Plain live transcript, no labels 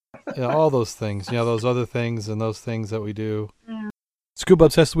Yeah, all those things, those other things and those things that we do. Scuba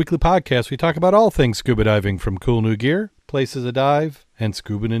Obsessed Weekly Podcast. We talk about all things scuba diving, from cool new gear, places to dive, and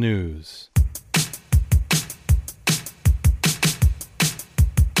scuba news.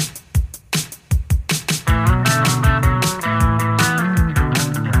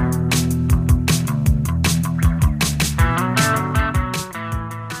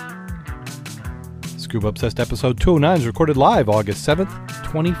 Scuba Obsessed episode 209 is recorded live August 7th,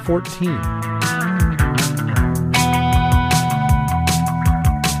 2014.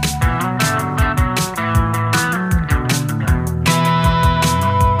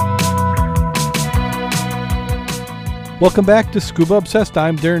 Welcome back to Scuba Obsessed.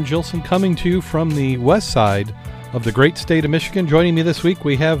 I'm Darren Gilson, coming to you from the west side of the great state of Michigan. Joining me this week,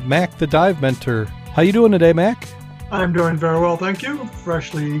 we have Mac, the dive mentor. How you doing today, Mac? I'm doing very well, thank you.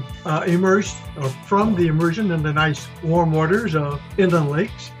 Freshly immersed from the immersion in the nice warm waters of inland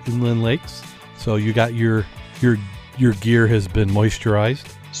lakes. Inland lakes. So you got your gear has been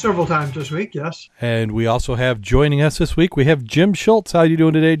moisturized Several times this week, yes. And we also have joining us this week, we have Jim Schultz. How you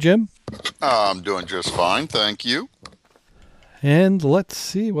doing today, Jim? I'm doing just fine, thank you. And let's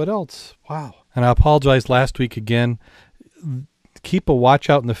see what else. Wow. And I apologize last week again. Keep a watch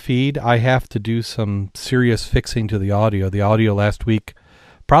out in the feed. I have to do some serious fixing to the audio. The audio last week,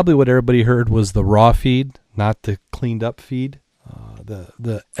 probably what everybody heard was the raw feed, not the cleaned up feed.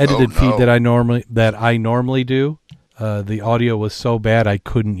 The edited feed that I normally do. The audio was so bad I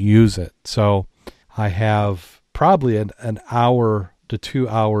couldn't use it. So I have probably an hour to 2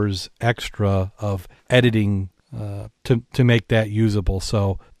 hours extra of editing to make that usable.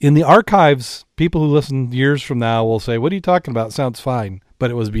 So in the archives, people who listen years from now will say, what are you talking about? It sounds fine.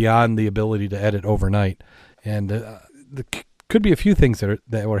 But it was beyond the ability to edit overnight. And there could be a few things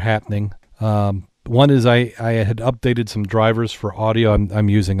that were happening. One is I had updated some drivers for audio. I'm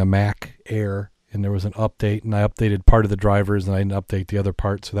using a Mac Air, and there was an update, and I updated part of the drivers, and I didn't update the other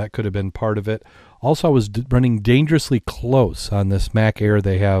part, so that could have been part of it. Also, I was running dangerously close on this Mac Air.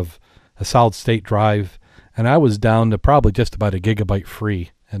 They have a solid-state drive, and I was down to probably just about a gigabyte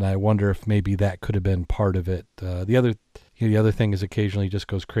free, and I wonder if maybe that could have been part of it. The other thing is occasionally it just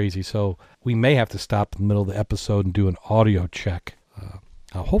goes crazy, so we may have to stop in the middle of the episode and do an audio check.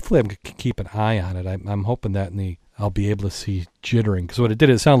 Hopefully I can keep an eye on it. I'm hoping that I'll be able to see jittering, because what it did,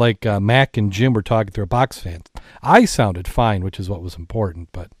 it sounded like Mac and Jim were talking through a box fan. I sounded fine, which is what was important,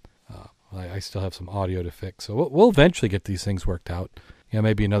 but I still have some audio to fix. So we'll eventually get these things worked out.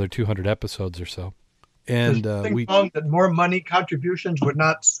 Maybe another 200 episodes or so. And we found that more money contributions would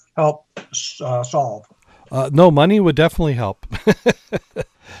not help solve. No, money would definitely help.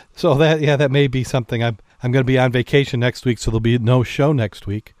 So that may be something. I'm going to be on vacation next week, so there'll be no show next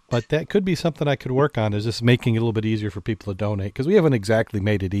week. But that could be something I could work on, is just making it a little bit easier for people to donate, because we haven't exactly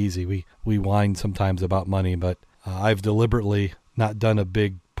made it easy. We whine sometimes about money, but I've deliberately not done a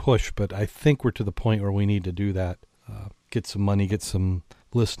big push, but I think we're to the point where we need to do that. Get some money, get some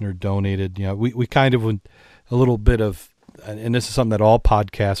listener donated. We kind of, a little bit of, and this is something that all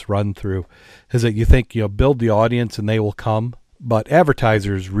podcasts run through, is that you think, build the audience and they will come. But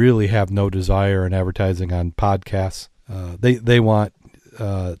advertisers really have no desire in advertising on podcasts. They want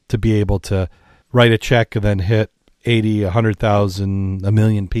to be able to write a check and then hit 80, 100,000, a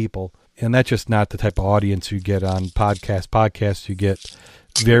million people. And that's just not the type of audience you get on podcasts. Podcasts, you get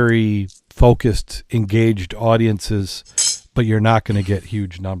very focused, engaged audiences, but you're not going to get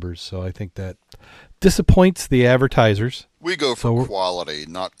huge numbers. So I think that disappoints the advertisers. We go for quality,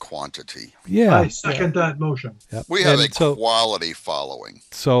 not quantity. Yeah. I second that motion. Yep. We have quality following.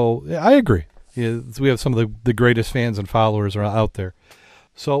 So I agree. We have some of the greatest fans and followers are out there.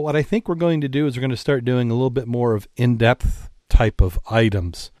 So what I think we're going to do is we're going to start doing a little bit more of in-depth type of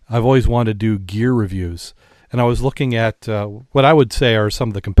items. I've always wanted to do gear reviews. And I was looking at what I would say are some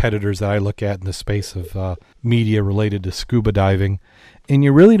of the competitors that I look at in the space of media related to scuba diving. And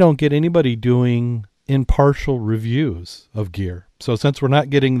you really don't get anybody doing impartial reviews of gear. So since we're not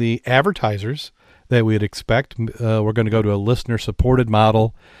getting the advertisers that we'd expect, we're going to go to a listener-supported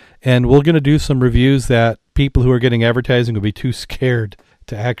model. And we're going to do some reviews that people who are getting advertising will be too scared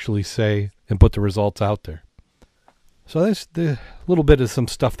to actually say and put the results out there. So that's the little bit of some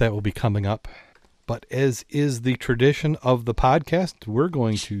stuff that will be coming up. But as is the tradition of the podcast, we're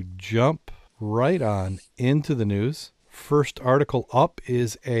going to jump right on into the news. First article up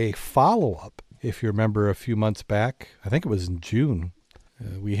is a follow-up. If you remember a few months back, I think it was in June,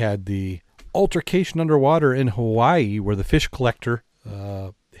 we had the altercation underwater in Hawaii where the fish collector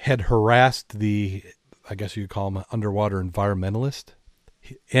had harassed the, I guess you could call him an underwater environmentalist.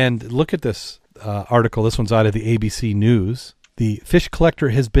 And look at this article. This one's out of the ABC News. The fish collector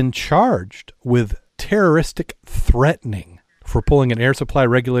has been charged with terroristic threatening for pulling an air supply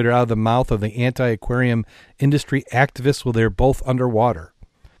regulator out of the mouth of the anti-aquarium industry activists while they're both underwater.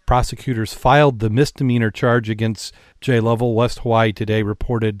 Prosecutors filed the misdemeanor charge against Jay Lovell. West Hawaii Today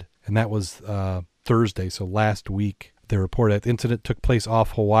reported, and that was Thursday, so last week. They reported that the incident took place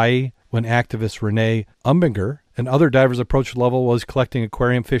off Hawaii when activist Renee Umbinger and other divers approached Lovell while he was collecting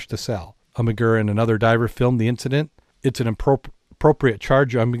aquarium fish to sell. Umbinger and another diver filmed the incident. It's an appropriate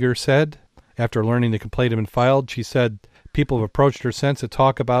charge, Umbinger said. After learning the complaint had been filed, she said people have approached her since to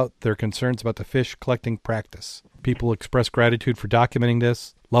talk about their concerns about the fish collecting practice. People expressed gratitude for documenting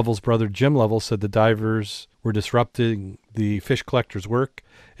this. Lovell's brother Jim Lovell said the divers were disrupting the fish collector's work.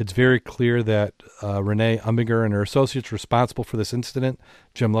 It's very clear that Renee Umbinger and her associates were responsible for this incident,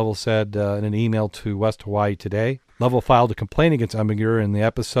 Jim Lovell said in an email to West Hawaii Today. Lovell filed a complaint against Umbinger in the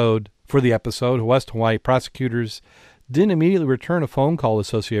episode. For the episode, West Hawaii prosecutors didn't immediately return a phone call to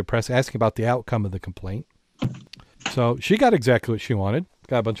Associated Press asking about the outcome of the complaint. So she got exactly what she wanted.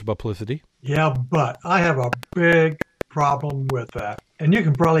 Got a bunch of publicity. Yeah, but I have a big problem with that. And you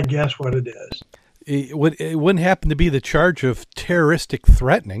can probably guess what it is. It wouldn't happen to be the charge of terroristic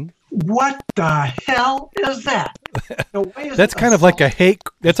threatening. What the hell is that? That's kind of like a hate.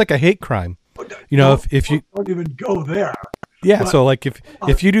 That's like a hate crime. You know, if you don't even go there. Yeah, but, so like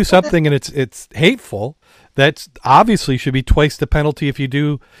if you do something and it's hateful, that's obviously should be twice the penalty. If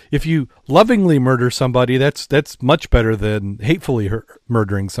you lovingly murder somebody, that's much better than hatefully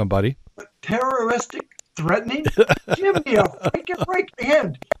murdering somebody. Terroristic threatening? Give me a freaking break.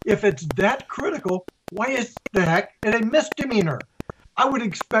 And if it's that critical, why is the heck it a misdemeanor? I would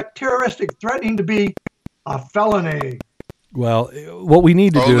expect terroristic threatening to be a felony. Well, what we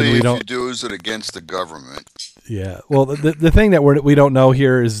need to do, only we if don't you do is it against the government. Yeah. Well, the thing that we don't know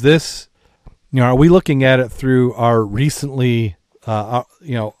here is this. You know, are we looking at it through our recently,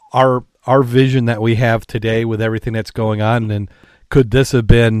 our vision that we have today with everything that's going on, and could this have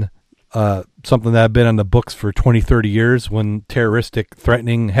been something that had been on the books for 20, 30 years when terroristic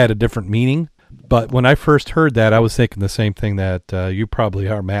threatening had a different meaning? But when I first heard that, I was thinking the same thing that you probably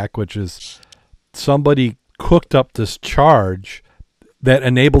are, Mac, which is somebody cooked up this charge that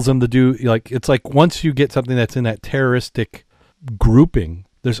enables them to do, like, it's like once you get something that's in that terroristic grouping,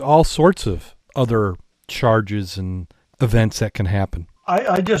 there's all sorts of other charges and events that can happen.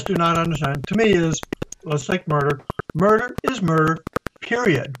 I just do not understand. To me let's take murder. Murder is murder,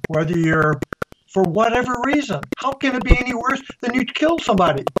 period. Whether you're, for whatever reason, how can it be any worse than you kill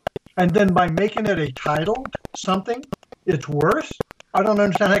somebody? And then by making it a title, something, it's worse? I don't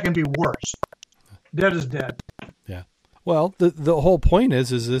understand how it can be worse. Dead is dead. Yeah. Well, the whole point is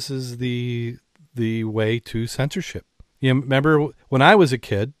this is the way to censorship. You remember when I was a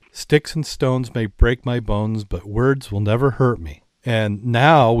kid, sticks and stones may break my bones, but words will never hurt me. And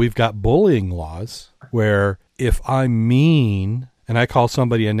now we've got bullying laws where if I'm mean and I call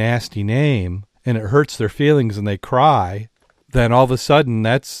somebody a nasty name and it hurts their feelings and they cry, then all of a sudden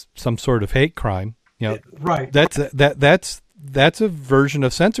that's some sort of hate crime. You know, right. That's a version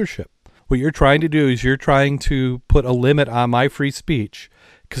of censorship. What you're trying to do is you're trying to put a limit on my free speech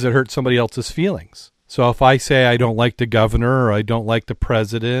because it hurts somebody else's feelings. So if I say I don't like the governor or I don't like the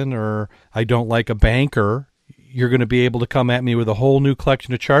president or I don't like a banker, you're going to be able to come at me with a whole new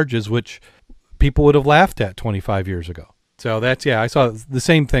collection of charges, which people would have laughed at 25 years ago. So I saw the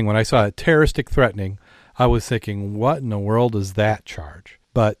same thing. When I saw a terroristic threatening, I was thinking, what in the world is that charge?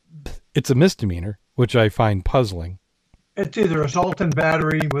 But it's a misdemeanor, which I find puzzling. It's either assault and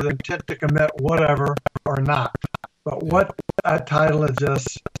battery with intent to commit whatever or not. But what title is this?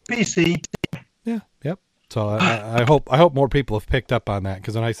 PC. Yeah. Yep. So I hope more people have picked up on that,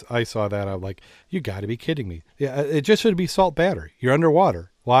 because when I saw that, I'm like, you got to be kidding me. Yeah, it just should be assault battery. You're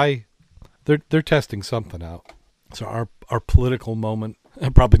underwater. Why? They're testing something out. So our political moment,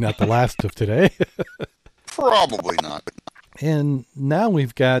 probably not the last of today. Probably not. And now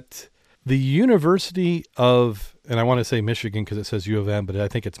we've got the University of, and I want to say Michigan because it says U of M, but I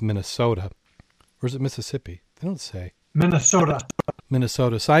think it's Minnesota. Or is it Mississippi? They don't say.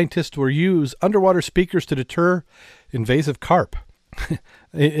 Minnesota. Scientists will use underwater speakers to deter invasive carp.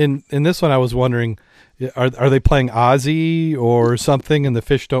 In this one, I was wondering, are they playing Ozzy or something and the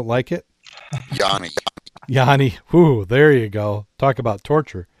fish don't like it? Yanni. Whoo, there you go. Talk about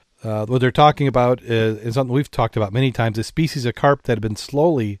torture. What they're talking about is something we've talked about many times, a species of carp that have been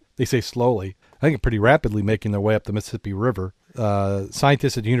slowly, I think pretty rapidly making their way up the Mississippi River.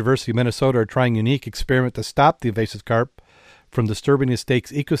 Scientists at the University of Minnesota are trying a unique experiment to stop the invasive carp from disturbing the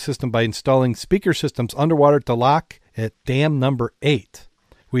state's ecosystem by installing speaker systems underwater to lock at dam number 8.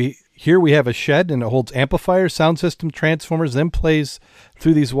 We Here we have a shed, and it holds amplifiers, sound system, transformers, then plays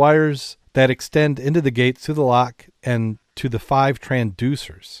through these wires that extend into the gates, to the lock, and to the 5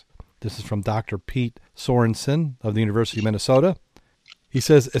 transducers. This is from Dr. Pete Sorensen of the University of Minnesota. He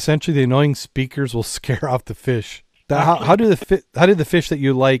says, essentially, the annoying speakers will scare off the fish. How do the fish that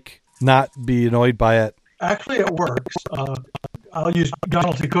you like not be annoyed by it? Actually, it works. I'll use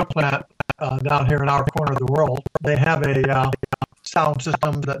Donald T. Cook plant down here in our corner of the world. They have a sound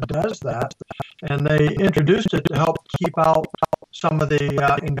system that does that, and they introduced it to help keep out some of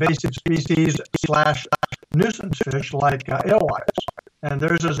the invasive species / nuisance fish like alewives. And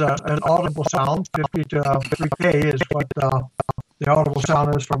theirs is an audible sound. 50 to 3K is what the audible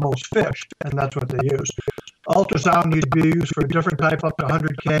sound is for most fish, and that's what they use. Ultrasound needs to be used for a different type up to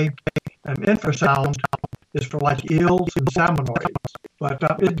 100K, and infrasound is for like eels and salmonoids. But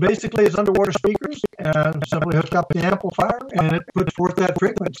it basically is underwater speakers and simply hooks up the amplifier and it puts forth that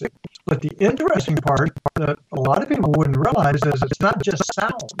frequency. But the interesting part that a lot of people wouldn't realize is it's not just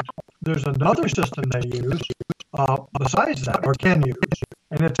sound. There's another system they use besides that, or can use,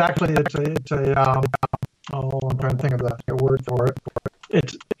 and it's I'm trying to think of the word for it.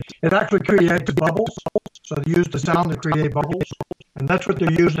 It actually creates bubbles. So they use the sound to create bubbles, and that's what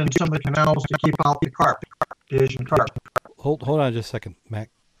they're using in some of the canals to keep out the carp, the Asian carp. Hold on just a second, Mac.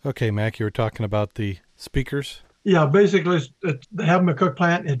 Okay, Mac, you were talking about the speakers? Yeah, basically, they have them at Cook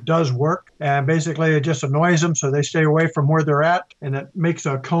Plant. It does work, and basically it just annoys them, so they stay away from where they're at, and it makes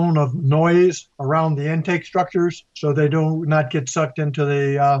a cone of noise around the intake structures, so they do not get sucked into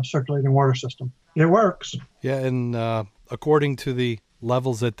the circulating water system. It works. Yeah, and according to the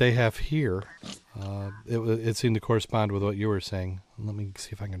levels that they have here, it seemed to correspond with what you were saying. Let me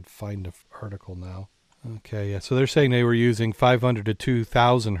see if I can find the article now. Okay, yeah. So they're saying they were using 500 to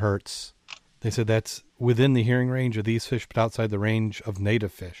 2,000 hertz. They said that's within the hearing range of these fish, but outside the range of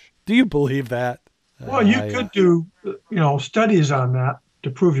native fish. Do you believe that? Well, you could do, studies on that to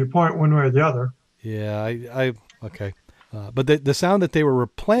prove your point one way or the other. Yeah, okay. But the sound that they were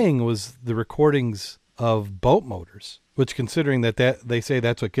playing was the recordings of boat motors, which, considering that they say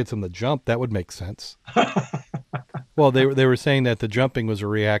that's what gets them to jump, that would make sense. Well, they were saying that the jumping was a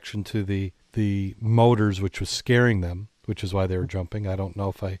reaction to the motors, which was scaring them, which is why they were jumping. I don't know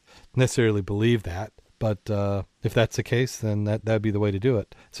if I necessarily believe that, but if that's the case, then that'd be the way to do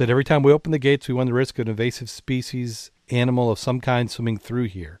it. Said every time we open the gates, we run the risk of an invasive species animal of some kind swimming through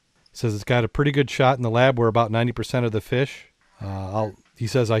here. Says it's got a pretty good shot in the lab where about 90% of the fish. He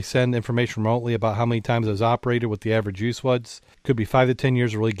says, I send information remotely about how many times it was operated, what the average use was. Could be 5 to 10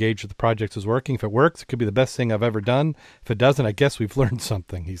 years to really gauge if the project is working. If it works, it could be the best thing I've ever done. If it doesn't, I guess we've learned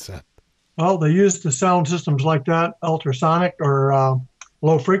something, he said. Well, they use the sound systems like that, ultrasonic or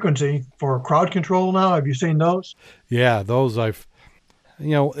low frequency, for crowd control now. Have you seen those? Yeah, those I've,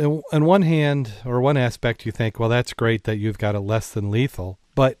 in one hand or one aspect, you think, well, that's great that you've got a less than lethal.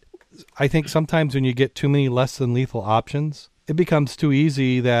 But I think sometimes when you get too many less than lethal options, it becomes too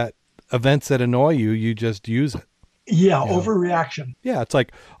easy that events that annoy you, you just use it. Yeah, overreaction. Yeah, it's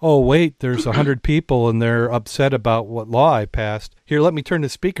like, oh, wait, there's 100 people and they're upset about what law I passed. Here, let me turn the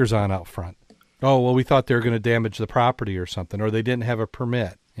speakers on out front. Oh, well, we thought they were going to damage the property or something, or they didn't have a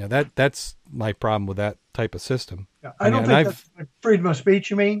permit. That's my problem with that type of system. Yeah, I don't think that's freedom of speech,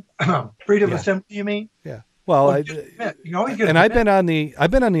 you mean? Freedom of assembly, you mean? Yeah. Well, I've been on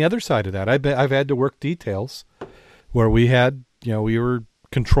the other side of that. I've had to work details where we had, we were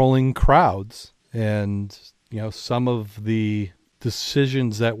controlling crowds, and some of the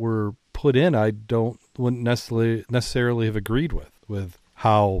decisions that were put in, wouldn't necessarily have agreed with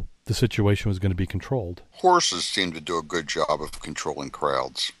how the situation was going to be controlled. Horses seem to do a good job of controlling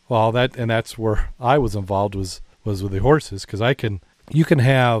crowds. Well, that's where I was involved was with the horses, because you can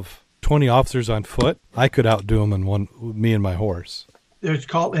have 20 officers on foot. I could outdo them in me and my horse. It's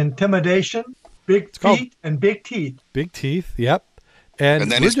called intimidation, big feet, and big teeth. Big teeth, yep.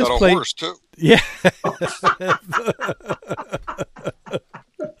 And then he's got a horse, too. Yeah.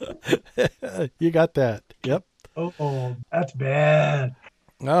 You got that. Yep. Oh, that's bad.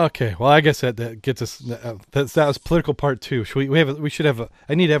 Okay. Well, I guess that gets us. That was political part 2. We should have.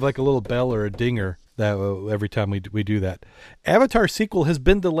 I need to have like a little bell or a dinger that every time we do that. Avatar sequel has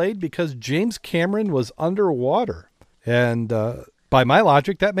been delayed because James Cameron was underwater, and by my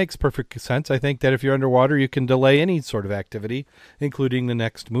logic, that makes perfect sense. I think that if you're underwater, you can delay any sort of activity, including the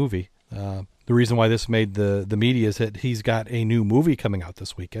next movie. The reason why this made the media is that he's got a new movie coming out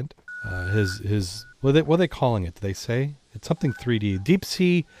this weekend. What are they calling it? Do they say? It's something 3D. Deep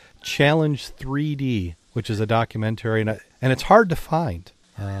Sea Challenge 3D, which is a documentary, and it's hard to find.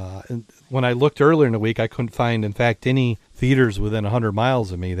 And when I looked earlier in the week, I couldn't find, in fact, any theaters within 100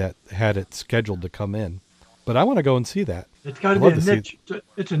 miles of me that had it scheduled to come in. But I want to go and see that. It's got to I'd be love a to see niche.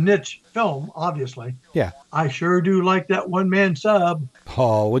 It's a niche film, obviously. Yeah. I sure do like that one-man sub.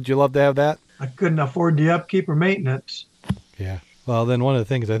 Oh, would you love to have that? I couldn't afford the upkeep or maintenance. Yeah. Well, then one of the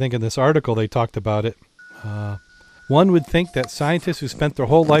things, I think in this article they talked about it. One would think that scientists who spent their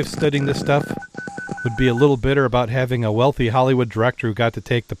whole life studying this stuff would be a little bitter about having a wealthy Hollywood director who got to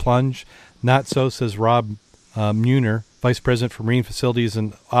take the plunge. Not so, says Rob Muner, Vice President for Marine Facilities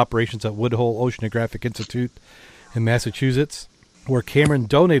and Operations at Woodhull Oceanographic Institute in Massachusetts, where Cameron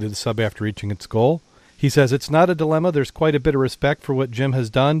donated the sub after reaching its goal. He says, it's not a dilemma. There's quite a bit of respect for what Jim has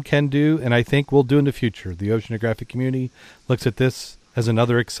done, can do, and I think will do in the future. The oceanographic community looks at this as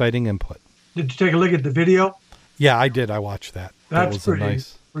another exciting input. Did you take a look at the video? Yeah, I did. I watched that. That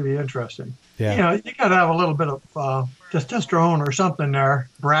was pretty interesting. Yeah. You know, you got to have a little bit of testosterone or something there,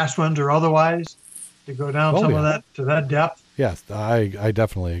 brass ones or otherwise, to go down of that to that depth. Yes, I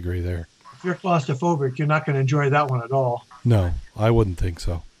definitely agree there. If you're claustrophobic, you're not going to enjoy that one at all. No, I wouldn't think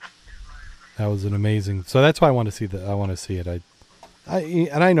so. That was an amazing. So that's why I want to see that. I want to see it.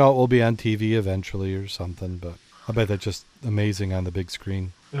 I know it will be on TV eventually or something, but I bet that's just amazing on the big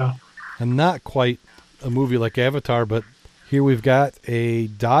screen. Yeah. And not quite a movie like Avatar, but here we've got a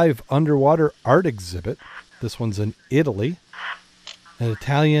dive underwater art exhibit. This one's in Italy. An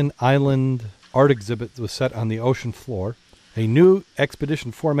Italian island art exhibit was set on the ocean floor. A new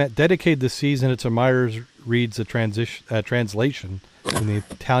expedition format dedicated to seas and its admirers reads a translation in the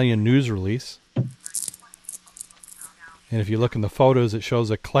Italian news release. And if you look in the photos, it shows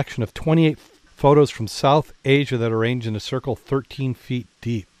a collection of 28 photos from South Asia that are arranged in a circle 13 feet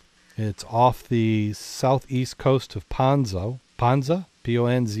deep. It's off the southeast coast of Ponza, Ponza,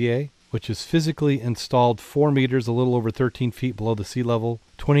 which is physically installed 4 meters, a little over 13 feet below the sea level.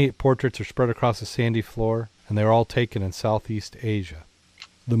 28 portraits are spread across a sandy floor, and they're all taken in Southeast Asia.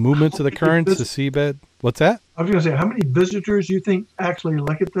 The movements of the currents, the seabed. What's that? I was going to say, how many visitors do you think actually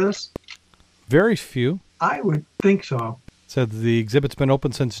look at this? Very few. I would think so. Said the exhibit's been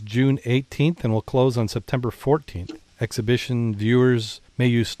open since June 18th and will close on September 14th. Exhibition viewers may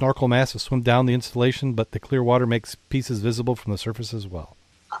use snorkel masks to swim down the installation, but the clear water makes pieces visible from the surface as well.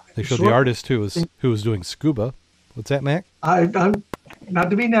 They showed the artist who was doing scuba. What's that, Mac? I'm not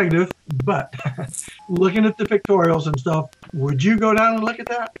to be negative, but looking at the pictorials and stuff, would you go down and look at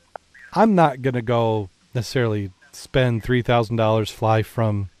that? I'm not going to go necessarily spend $3,000, fly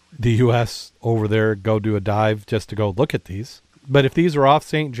from the U.S. over there, go do a dive just to go look at these. But if these are off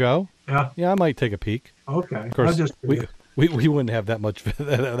St. Joe, yeah, I might take a peek. Okay. Of course, we wouldn't have that much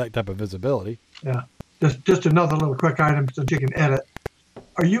that type of visibility. Yeah. Just another little quick item so you can edit.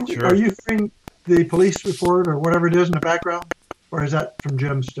 Are you hearing the police report or whatever it is in the background, or is that from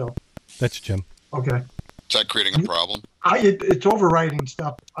Jim still? That's Jim. Okay. Is that creating a problem? It's overriding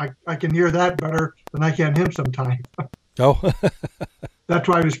stuff. I can hear that better than I can him sometimes. Oh. That's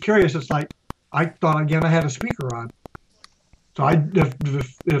why I was curious. It's like I thought again I had a speaker on. So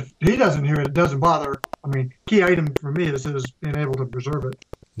if he doesn't hear it, it doesn't bother. I mean, key item for me is being able to preserve it.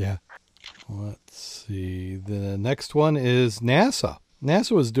 Yeah. Let's see. The next one is NASA.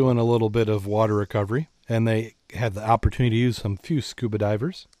 NASA was doing a little bit of water recovery, and they had the opportunity to use some few scuba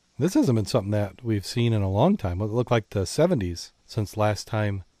divers. This hasn't been something that we've seen in a long time. It looked like the 70s since last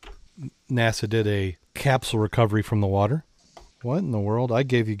time NASA did a capsule recovery from the water. What in the world? I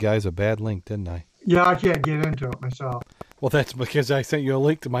gave you guys a bad link, didn't I? Yeah, I can't get into it myself. Well, that's because I sent you a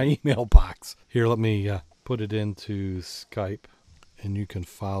link to my email box. Here, let me put it into Skype, and you can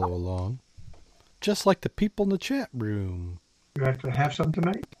follow along. Just like the people in the chat room. You actually have some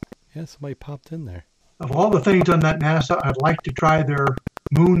tonight? Yeah, somebody popped in there. Of all the things on that NASA, I'd like to try their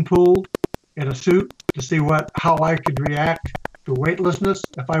moon pool in a suit to see how I could react to weightlessness,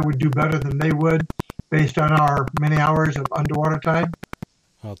 if I would do better than they would based on our many hours of underwater time.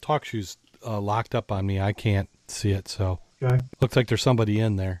 TalkShoe's locked up on me. I can't see it, so okay. Looks like there's somebody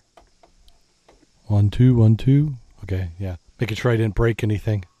in there. 1 2 1 2. Okay, yeah. Making sure I didn't break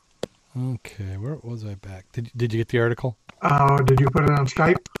anything. Okay, where was I back? Did you get the article? Did you put it on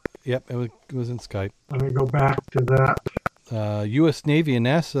Skype? Yep, it was in Skype. Let me go back to that. U.S. Navy and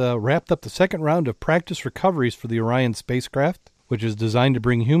NASA wrapped up the second round of practice recoveries for the Orion spacecraft, which is designed to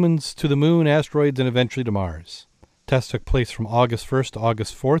bring humans to the moon, asteroids, and eventually to Mars. Tests took place from August 1st to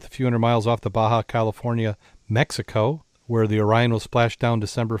August 4th, a few hundred miles off the Baja California, Mexico, where the Orion will splash down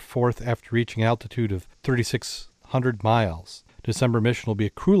December 4th after reaching altitude of 3,600 miles. December mission will be a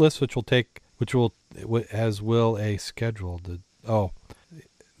crewless,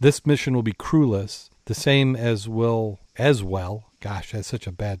 this mission will be crewless, the same as well Gosh, that's such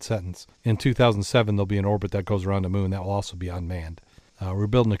a bad sentence. In 2007, there'll be an orbit that goes around the moon that will also be unmanned. We're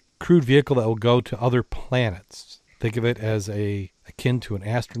building a crewed vehicle that will go to other planets. Think of it as akin to an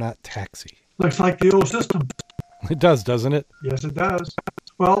astronaut taxi. Looks like the old system. It does, doesn't it? Yes, it does.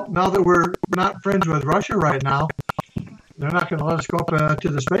 Well, now that we're not friends with Russia right now, they're not going to let us go up to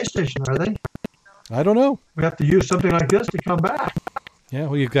the space station, are they? I don't know. We have to use something like this to come back. Yeah,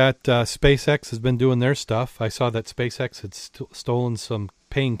 well, you've got SpaceX has been doing their stuff. I saw that SpaceX had stolen some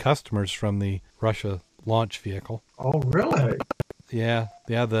paying customers from the Russia launch vehicle. Oh, really? Yeah.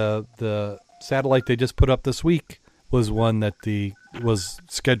 The satellite they just put up this week was one that was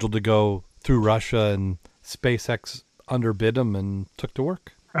scheduled to go through Russia, and SpaceX underbid them and took to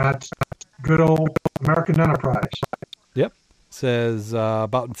work. That's good old American enterprise. Yep. Says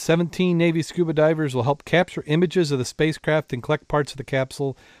about 17 Navy scuba divers will help capture images of the spacecraft and collect parts of the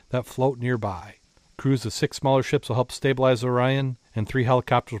capsule that float nearby. Crews of 6 smaller ships will help stabilize Orion, and 3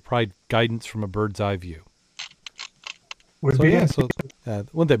 helicopters will provide guidance from a bird's eye view. Wouldn't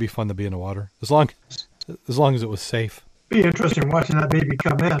that be fun to be in the water? As long as it was safe. Be interesting watching that baby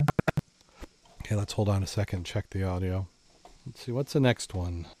come in. Okay, let's hold on a second and check the audio. Let's see, what's the next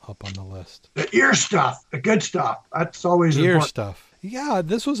one up on the list? The ear stuff, the good stuff. That's always ear important. Stuff. Yeah,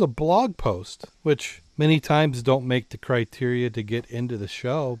 this was a blog post, which many times don't make the criteria to get into the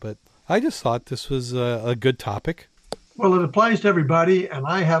show, but I just thought this was a good topic. Well, it applies to everybody, and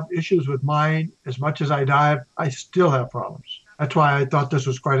I have issues with mine. As much as I dive, I still have problems. That's why I thought this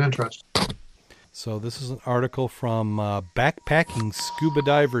was quite interesting. So this is an article from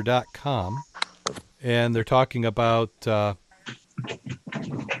backpackingscubadiver.com, and they're talking about...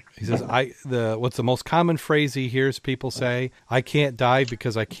 he says, what's the most common phrase he hears people say? I can't dive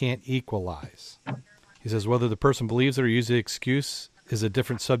because I can't equalize. He says, whether the person believes it or uses the excuse is a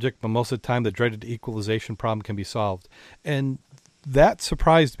different subject, but most of the time the dreaded equalization problem can be solved. And that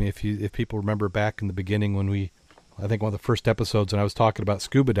surprised me. If people remember back in the beginning when I think one of the first episodes when I was talking about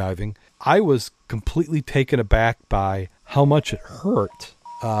scuba diving, I was completely taken aback by how much it hurt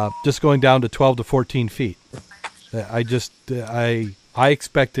just going down to 12 to 14 feet. I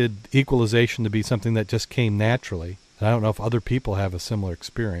expected equalization to be something that just came naturally. And I don't know if other people have a similar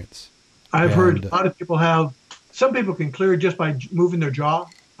experience. I've heard a lot of people have. Some people can clear just by moving their jaw.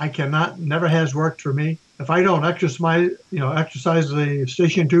 I cannot. Never has worked for me. If I don't exercise the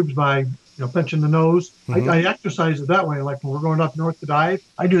station tubes by pinching the nose, mm-hmm. I exercise it that way. Like when we're going up north to dive,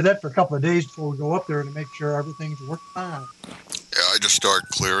 I do that for a couple of days before we go up there to make sure everything's working fine. Yeah, I just start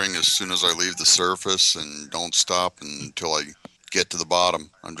clearing as soon as I leave the surface and don't stop until I get to the bottom.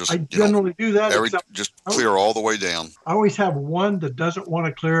 I generally do that. Just clear all the way down. I always have one that doesn't want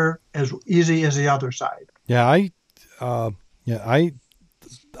to clear as easy as the other side. Yeah, I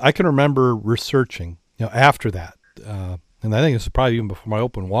can remember researching, after that, and I think this was probably even before my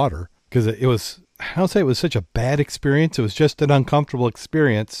open water, because it was such a bad experience. It was just an uncomfortable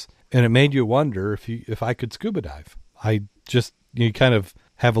experience, and it made you wonder if I could scuba dive. You kind of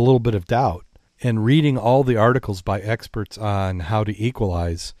have a little bit of doubt. And reading all the articles by experts on how to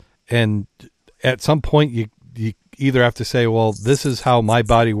equalize, and at some point you either have to say, well, this is how my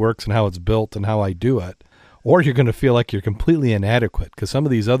body works and how it's built and how I do it, or you're going to feel like you're completely inadequate. Because some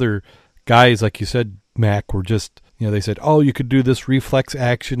of these other guys, like you said, Mac, were just, they said, oh, you could do this reflex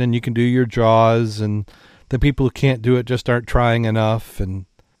action and you can do your jaws, and the people who can't do it just aren't trying enough. And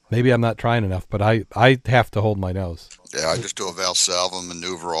maybe I'm not trying enough, but I have to hold my nose. Yeah, I just do a Valsalva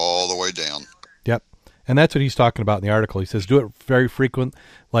maneuver all the way down. Yep. And that's what he's talking about in the article. He says do it very frequent,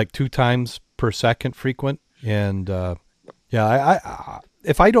 like 2 times per second frequent. And,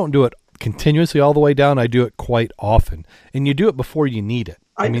 if I don't do it continuously all the way down, I do it quite often. And you do it before you need it.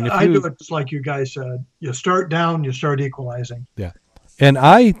 I do it just like you guys said. You start down, you start equalizing. Yeah. And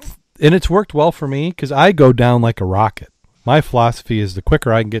it's worked well for me because I go down like a rocket. My philosophy is the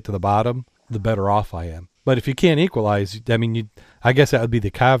quicker I can get to the bottom, the better off I am. But if you can't equalize, I guess that would be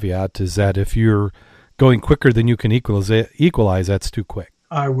the caveat, is that if you're going quicker than you can equalize, that's too quick.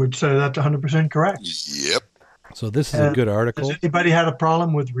 I would say that's 100% correct. Yep. So this is a good article. Has anybody had a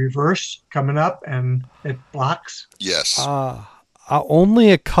problem with reverse coming up and it blocks? Yes.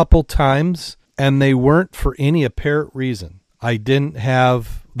 Only a couple times, and they weren't for any apparent reason. I didn't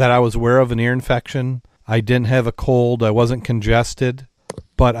have, that I was aware of, an ear infection. I didn't have a cold. I wasn't congested.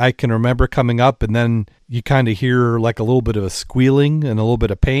 But I can remember coming up, and then you kind of hear like a little bit of a squealing and a little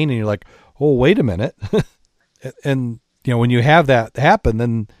bit of pain, and you're like, oh, wait a minute. And, when you have that happen,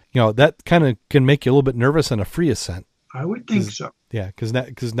 then, that kind of can make you a little bit nervous on a free ascent. I would think so. Yeah,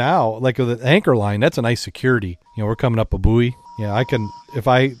 because now, like with the anchor line, that's a nice security. We're coming up a buoy. I can, if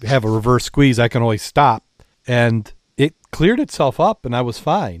I have a reverse squeeze, I can always stop. And it cleared itself up and I was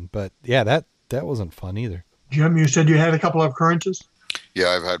fine. But yeah, that wasn't fun either. Jim, you said you had a couple of occurrences? Yeah,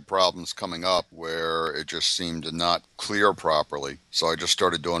 I've had problems coming up where it just seemed to not clear properly. So I just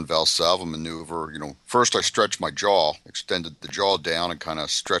started doing Valsalva maneuver. First I stretched my jaw, extended the jaw down and kind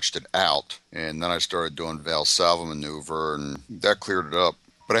of stretched it out. And then I started doing Valsalva maneuver and that cleared it up.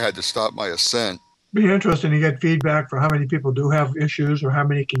 But I had to stop my ascent. Be interesting to get feedback for how many people do have issues or how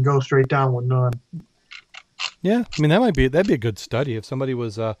many can go straight down with none. Yeah, I mean, that'd be a good study if somebody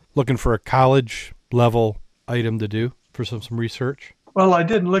was looking for a college level item to do for some research. Well, I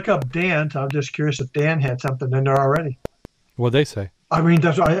didn't look up Dan, so I'm just curious if Dan had something in there already. What'd they say? I mean,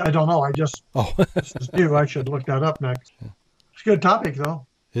 I don't know. Oh, This is new. I should look that up next. Yeah. It's a good topic, though.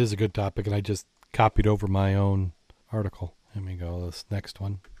 It is a good topic, and I just copied over my own article. Let me go this next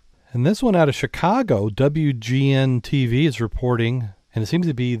one. And this one out of Chicago, WGN TV is reporting, and it seems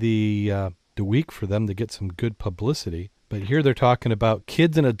to be the week for them to get some good publicity. But here they're talking about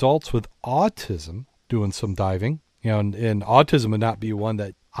kids and adults with autism doing some diving. And autism would not be one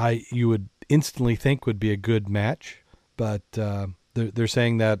that you would instantly think would be a good match. But they're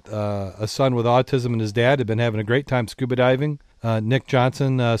saying that a son with autism and his dad have been having a great time scuba diving. Nick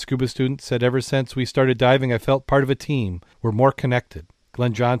Johnson, scuba student, said, "Ever since we started diving, I felt part of a team. We're more connected."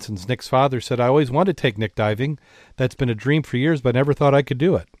 Glenn Johnson's Nick's father said, "I always wanted to take Nick diving. That's been a dream for years, but never thought I could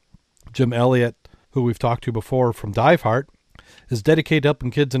do it." Jim Elliott, who we've talked to before from Dive Heart, is dedicated to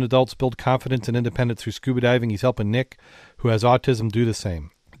helping kids and adults build confidence and independence through scuba diving. He's helping Nick, who has autism, do the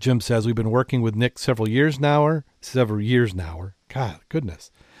same. Jim says, "We've been working with Nick several years now. God,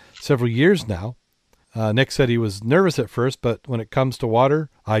 goodness. Several years now. Nick said he was nervous at first, but when it comes to water,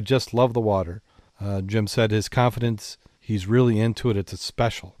 I just love the water." Jim said his confidence, he's really into it. It's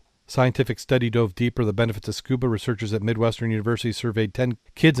special. Scientific study dove deeper the benefits of scuba. Researchers at Midwestern University surveyed 10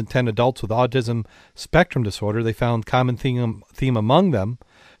 kids and 10 adults with autism spectrum disorder. They found common theme among them,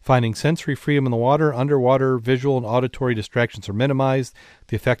 finding sensory freedom in the water. Underwater visual and auditory distractions are minimized.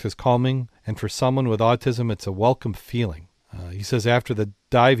 The effect is calming, and for someone with autism, it's a welcome feeling. He says after the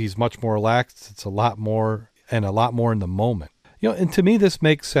dive, he's much more relaxed. It's a lot more in the moment. And to me, this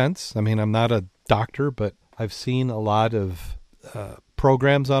makes sense. I mean, I'm not a doctor, but I've seen a lot of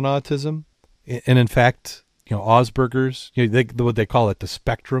programs on autism, and in fact, Asperger's, what they call it, the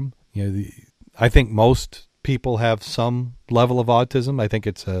spectrum. I think most people have some level of autism. I think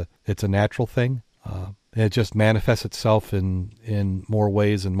it's a natural thing. It just manifests itself in more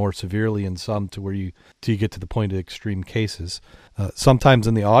ways and more severely in some till you get to the point of extreme cases. Sometimes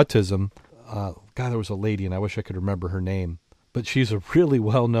in the autism, there was a lady, and I wish I could remember her name, but she's a really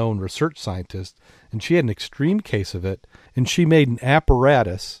well-known research scientist, and she had an extreme case of it, and she made an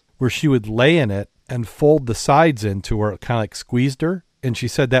apparatus where she would lay in it and fold the sides into where it kind of like squeezed her, and she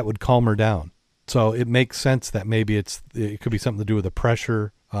said that would calm her down. So it makes sense that maybe it could be something to do with the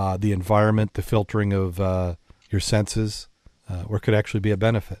pressure, the environment, the filtering of your senses, or it could actually be a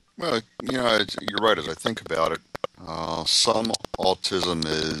benefit. Well, you're right. As I think about it, some autism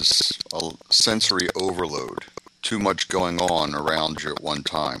is a sensory overload. Too much going on around you at one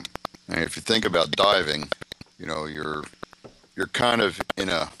time. And if you think about diving, you're kind of in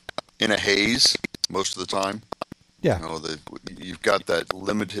a haze most of the time. Yeah. You've got that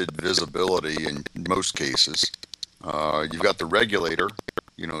limited visibility in most cases. You've got the regulator,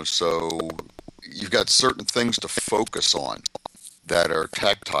 so you've got certain things to focus on that are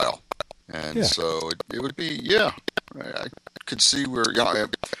tactile. And so it would be, I could see where,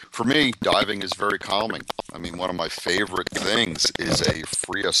 for me, diving is very calming. I mean, one of my favorite things is a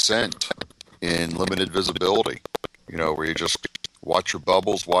free ascent in limited visibility, where you just watch your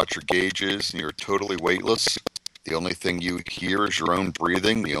bubbles, watch your gauges, and you're totally weightless. The only thing you hear is your own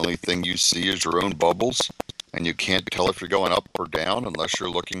breathing. The only thing you see is your own bubbles, and you can't tell if you're going up or down unless you're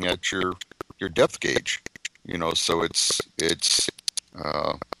looking at your depth gauge. So it's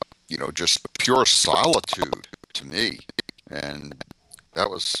just pure solitude to me. And that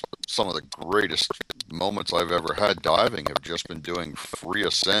was some of the greatest moments I've ever had diving, have just been doing free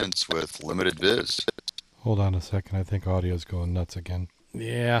ascents with limited viz. Hold on a second. I think audio's going nuts again.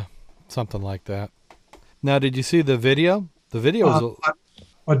 Yeah, something like that. Now, did you see the video? The video was...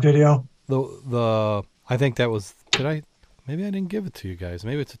 What video? I think that was... Maybe I didn't give it to you guys.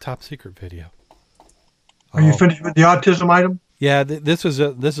 Maybe it's a top secret video. Are you finished with the autism item? Yeah, this is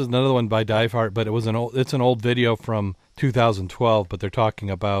another one by Dive Heart, but it's an old video from 2012, but they're talking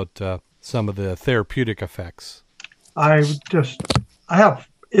about some of the therapeutic effects. I have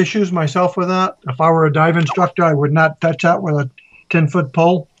issues myself with that. If I were a dive instructor, I would not touch that with a 10-foot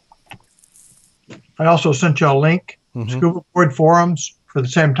pole. I also sent you a link, Scuba Board forums for the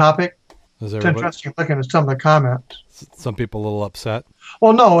same topic. Is It's everybody, interesting looking at some of the comments. some people a little upset?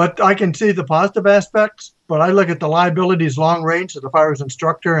 Well, no, I can see the positive aspects, but I look at the liabilities long range. That if I was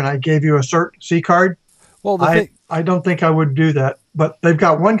instructor and I gave you a cert C card, Well, the I thing, I don't think I would do that. But they've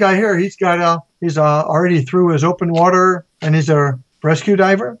got one guy here. He's already through his open water and he's a rescue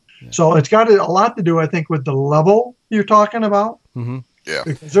diver. So it's got a lot to do, I think, with the level you're talking about. hmm Yeah.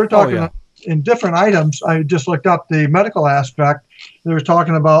 Because they're talking yeah. in different items. I just looked up the medical aspect. They were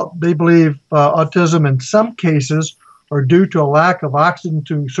talking about they believe autism in some cases are due to a lack of oxygen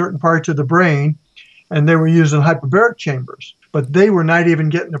to certain parts of the brain, and they were using hyperbaric chambers. But they were not even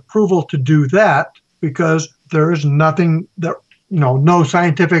getting approval to do that because there is nothing that, no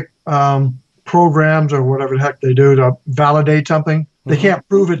scientific programs or whatever the heck they do to validate something. They can't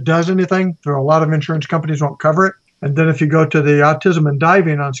prove it does anything. There are a lot of insurance companies won't cover it. And then if you go to the autism and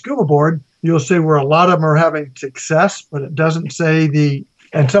diving on scuba board, you'll see where a lot of them are having success, but it doesn't say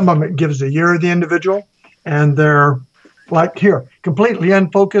and some of them it gives the year of the individual. And they're like here, completely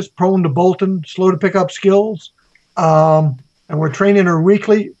unfocused, prone to bolting, slow to pick up skills. And we're training her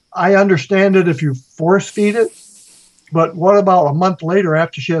weekly. I understand it if you force feed it, but what about a month later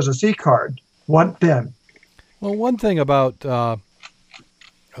after she has a C card? What then? Well, one thing about Dive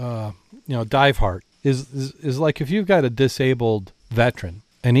Heart is like if you've got a disabled veteran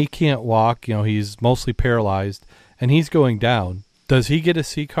and he can't walk, he's mostly paralyzed and he's going down, does he get a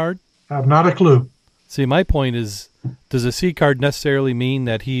C card? I have not a clue. See, my point is, does a C card necessarily mean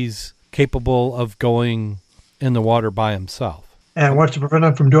that he's capable of going in the water by himself? And what's to prevent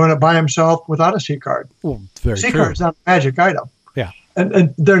him from doing it by himself without a C card? Well, it's very C true. card is not a magic item. Yeah.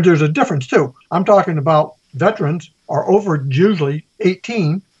 And there's a difference too. I'm talking about veterans are over usually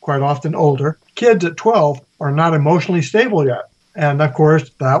 18, quite often older. Kids at 12 are not emotionally stable yet. And of course,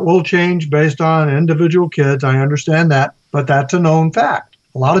 that will change based on individual kids. I understand that, but that's a known fact.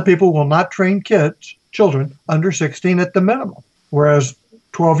 A lot of people will not train children under 16 at the minimum. Whereas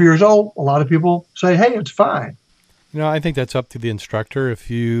 12 years old, a lot of people say, hey, it's fine. I think that's up to the instructor. If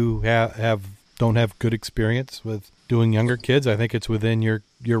you don't have good experience with doing younger kids, I think it's within your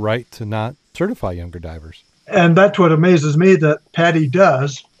right to not certify younger divers. And that's what amazes me that Patty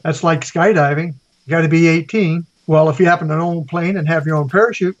does. That's like skydiving. You got to be 18. Well, if you happen to own a plane and have your own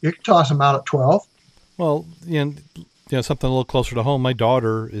parachute, you can toss them out at 12. Well, something a little closer to home. My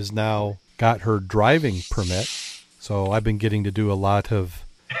daughter is now got her driving permit, so I've been getting to do a lot of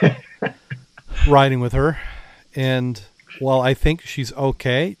riding with her. And while I think she's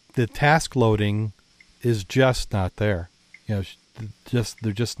okay, the task loading is just not there. They're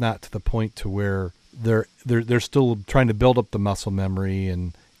just not to the point to where they're still trying to build up the muscle memory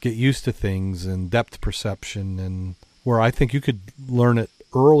and get used to things and depth perception, and where I think you could learn it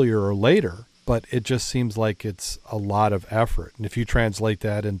earlier or later, but it just seems like it's a lot of effort. And if you translate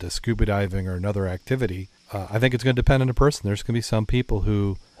that into scuba diving or another activity, I think it's going to depend on the person. There's going to be some people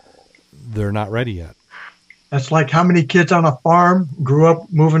who they're not ready yet. That's like how many kids on a farm grew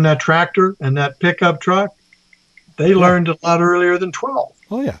up moving that tractor and that pickup truck. They learned a lot earlier than 12.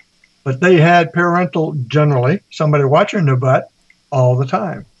 Oh, yeah. But they had parental, generally, somebody watching their butt all the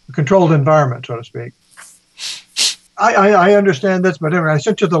time. A controlled environment, so to speak. I understand this, but anyway, I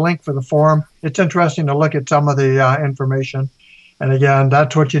sent you the link for the forum. It's interesting to look at some of the information. And again,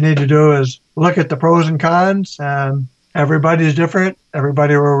 that's what you need to do is look at the pros and cons, and everybody's different.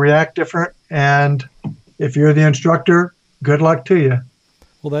 Everybody will react different. And if you're the instructor, good luck to you.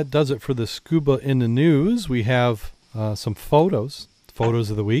 Well, that does it for the Scuba in the News. We have some photos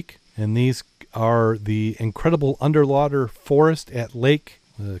of the week, and these are the incredible underwater forest at Lake,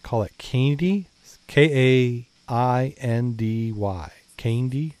 call it Kandy, Kaindy,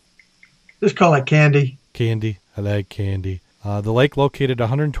 Kandy. Just call it Candy. Kandy, I like Kandy. The lake, located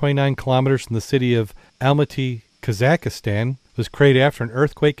 129 kilometers from the city of Almaty, Kazakhstan, was created after an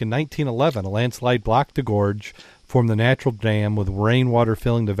earthquake in 1911. A landslide blocked the gorge, formed the natural dam with rainwater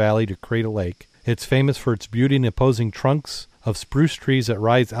filling the valley to create a lake. It's famous for its beauty and opposing trunks of spruce trees that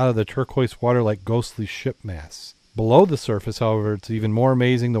rise out of the turquoise water like ghostly ship masts. Below the surface, however, it's even more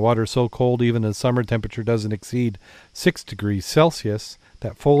amazing. The water is so cold even in summer temperature doesn't exceed 6 degrees Celsius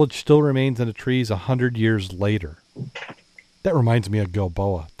that foliage still remains in the trees 100 years later. That reminds me of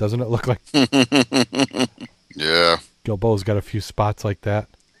Gilboa. Doesn't it look like... Yeah. Gilboa's got a few spots like that.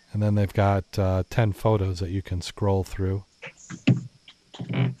 And then they've got 10 photos that you can scroll through.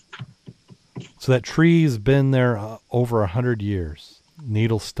 So that tree's been there over 100 years.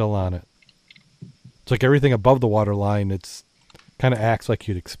 Needle's still on it. It's like everything above the water line, it's kind of acts like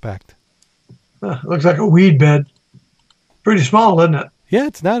you'd expect. Looks like a weed bed. Pretty small, isn't it? Yeah,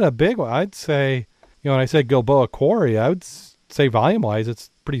 it's not a big one. I'd say, when I said Gilboa Quarry, I would say volume-wise,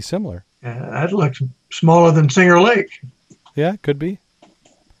 it's pretty similar. That looks smaller than Singer Lake. Yeah, could be.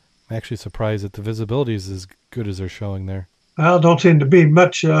 I'm actually surprised that the visibility is as good as they're showing there. Well, don't seem to be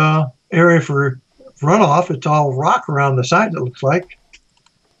much area for runoff. It's all rock around the side, it looks like.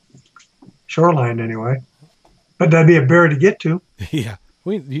 Shoreline, anyway. But that'd be a bear to get to. Yeah.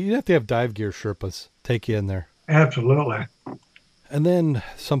 You'd have to have dive gear Sherpas take you in there. Absolutely. And then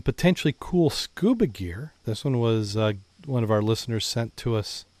some potentially cool scuba gear. This one was one of our listeners sent to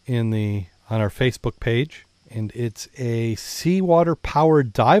us on our Facebook page. And it's a seawater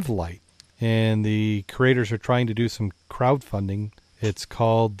powered dive light. And the creators are trying to do some crowdfunding. It's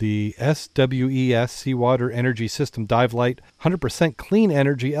called the SWES Seawater Energy System Dive Light. 100% clean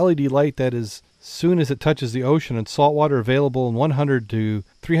energy LED light that is soon as it touches the ocean and saltwater, available in 100 to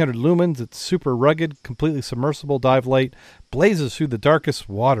 300 lumens. It's super rugged, completely submersible dive light, blazes through the darkest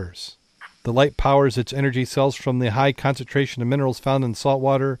waters. The light powers its energy cells from the high concentration of minerals found in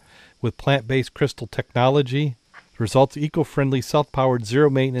saltwater with plant-based crystal technology. The results, eco-friendly, self-powered,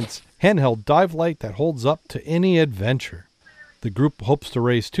 zero-maintenance, handheld dive light that holds up to any adventure. The group hopes to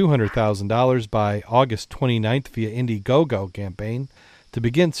raise $200,000 by August 29th via Indiegogo campaign to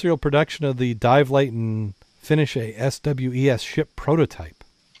begin serial production of the dive light and finish a SWES ship prototype.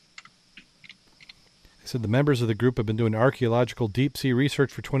 They said the members of the group have been doing archaeological deep-sea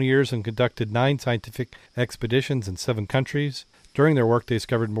research for 20 years and conducted 9 scientific expeditions in 7 countries. During their work, they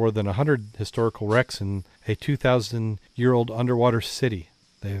discovered more than 100 historical wrecks in a 2,000-year-old underwater city.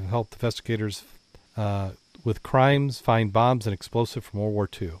 They have helped investigators with crimes, find bombs and explosives from World War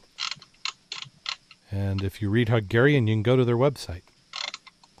II. And if you read Hungarian, you can go to their website.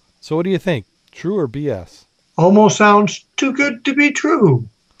 So what do you think? True or BS? Almost sounds too good to be true.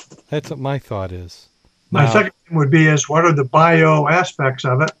 That's what my thought is. My Now, second thing would be is what are the bio aspects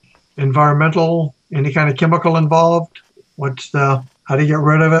of it? Environmental, any kind of chemical involved? How do you get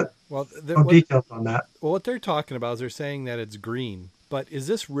rid of it? well, No details on that. well, what they're talking about is they're saying that it's green. But is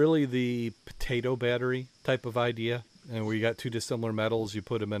this really the potato battery type of idea? And where you got 2 dissimilar metals, you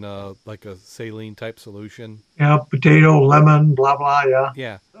put them in a saline type solution? Yeah, potato, lemon, blah, blah, yeah.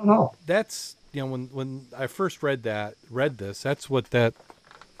 Yeah. I don't know. That's, when I first read this, that's what that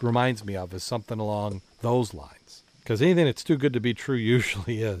reminds me of, is something along those lines. Because anything that's too good to be true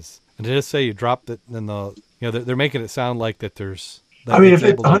usually is. And to just say you dropped it in they're making it sound like that there's... I mean, if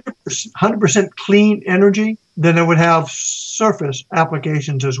it's 100% clean energy, then it would have surface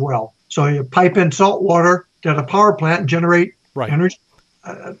applications as well. So you pipe in salt water to a power plant and generate energy.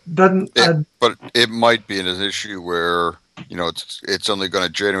 But it might be an issue where, it's only going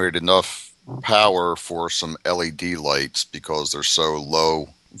to generate enough power for some LED lights because they're so low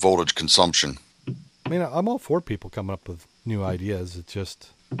voltage consumption. I mean, I'm all for people coming up with new ideas. It's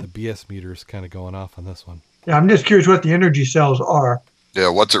just the BS meter is kind of going off on this one. Yeah, I'm just curious what the energy cells are. Yeah,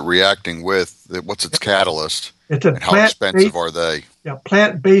 what's it reacting with? What's its catalyst? It's a and how expensive are they? Yeah,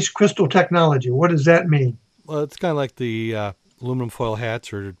 plant-based crystal technology. What does that mean? Well, it's kind of like the aluminum foil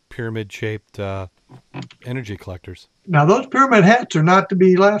hats or pyramid-shaped energy collectors. Now, those pyramid hats are not to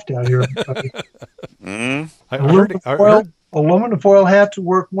be laughed at here. Aluminum foil hats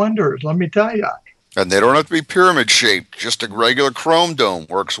work wonders, let me tell you. And they don't have to be pyramid-shaped. Just a regular chrome dome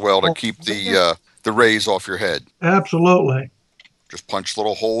works well to keep the rays off your head. Absolutely. Just punch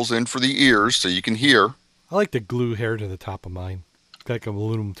little holes in for the ears so you can hear. I like to glue hair to the top of mine. It's like an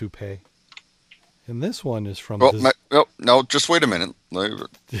aluminum toupee. And this one is from... No, just wait a minute.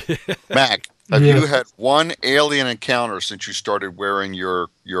 Mac, have you had one alien encounter since you started wearing your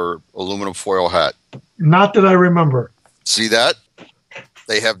aluminum foil hat? Not that I remember. See that?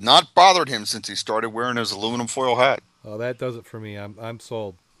 They have not bothered him since he started wearing his aluminum foil hat. Oh, that does it for me. I'm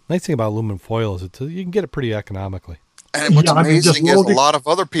sold. Nice thing about aluminum foil is you can get it pretty economically. And what's amazing is a lot of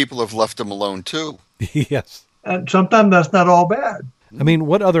other people have left him alone, too. Yes. And sometimes that's not all bad. I mean,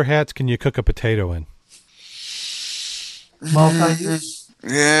 what other hats can you cook a potato in?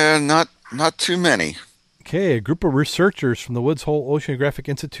 Yeah, not too many. Okay, a group of researchers from the Woods Hole Oceanographic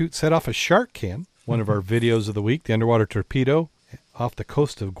Institute set off a shark cam, one of our videos of the week, the underwater torpedo, off the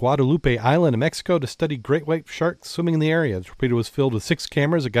coast of Guadalupe Island in Mexico to study great white sharks swimming in the area. The torpedo was filled with 6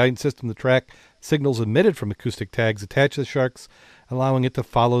 cameras, a guidance system to track signals emitted from acoustic tags attached to the sharks, allowing it to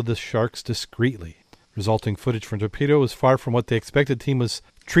follow the sharks discreetly. Resulting footage from the torpedo was far from what they expected. The team was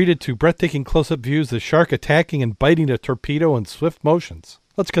treated to breathtaking close-up views of the shark attacking and biting the torpedo in swift motions.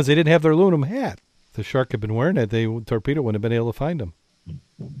 That's because they didn't have their aluminum hat. If the shark had been wearing it, the torpedo wouldn't have been able to find them.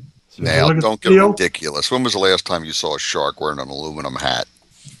 So now, don't get ridiculous. When was the last time you saw a shark wearing an aluminum hat?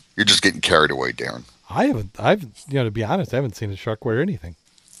 You're just getting carried away, Darren. To be honest, I haven't seen a shark wear anything.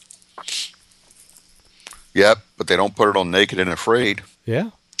 Yep, but they don't put it on Naked and Afraid. Yeah.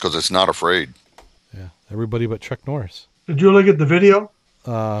 because it's not afraid. Yeah, everybody but Chuck Norris. Did you look at the video?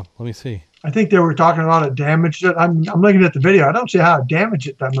 Let me see. I think they were talking about it damaged it. I'm looking at the video. I don't see how it damaged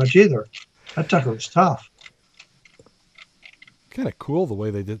it that much either. That sucker was tough. Kind of cool the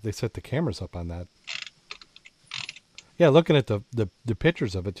way they set the cameras up on that. Yeah, looking at the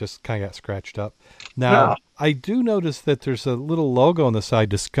pictures of it, just kind of got scratched up. Now, Yeah. I do notice that there's a little logo on the side,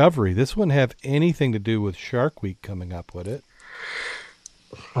 Discovery. This wouldn't have anything to do with Shark Week coming up, would it?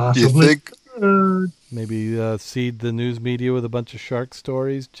 Possibly. You think? Maybe seed the news media with a bunch of shark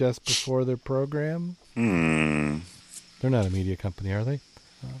stories just before their program? They're not a media company, are they?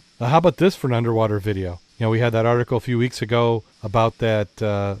 Now, how about this for an underwater video? You know, we had that article a few weeks ago about that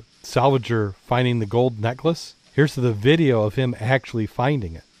salvager finding the gold necklace. Here's the video of him actually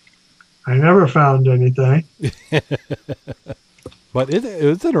finding it. I never found anything. But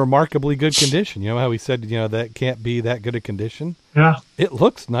it's in remarkably good condition. You know how he said, you know, that can't be that good a condition? Yeah. It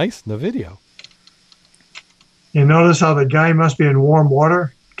looks nice in the video. You notice how the guy must be in warm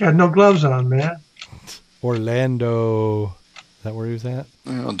water? Got no gloves on, man. Orlando. Is that where he was at?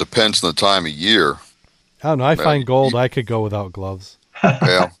 Well, it depends on the time of year. I don't know. I find gold. I could go without gloves.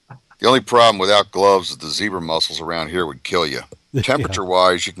 Well, the only problem without gloves is the zebra mussels around here would kill you.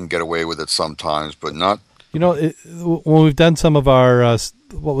 Temperature-wise, you can get away with it sometimes, but not. You know, when we've done some of our,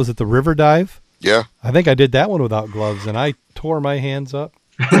 what was it, the river dive? Yeah, I think I did that one without gloves, and I tore my hands up.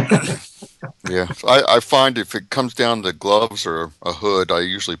 yeah. I find if it comes down to gloves or a hood, I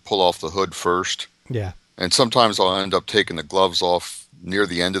usually pull off the hood first. Yeah. And sometimes I'll end up taking the gloves off near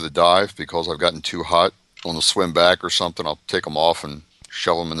the end of the dive because I've gotten too hot on the swim back or something. I'll take them off and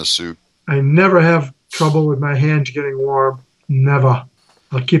shove them in the suit. I never have trouble with my hands getting warm. Never.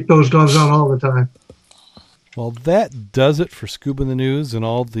 I'll keep those gloves on all the time. Well, that does it for Scuba in the News and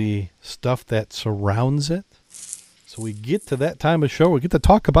all the stuff that surrounds it. So we get to that time of show. We get to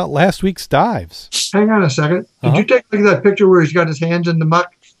talk about last week's dives. Hang on a second. Did you take a look at that picture where he's got his hands in the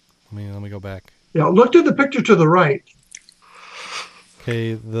muck? Let me go back. Yeah, look at the picture to the right.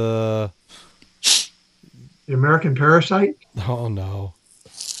 Okay, the American Parasite. oh no,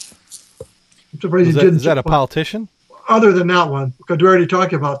 I'm surprised you didn't. Is that a politician? Other than that one, because we already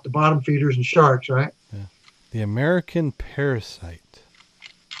talked about the bottom feeders and sharks, right? The American Parasite.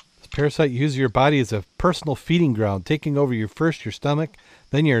 This parasite uses your body as a personal feeding ground, taking over your stomach,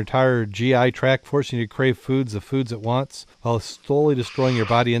 then your entire GI tract, forcing you to crave the foods it wants, while slowly destroying your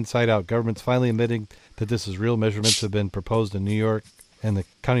body inside out. Government's finally admitting that this is real. Measurements have been proposed in New York and the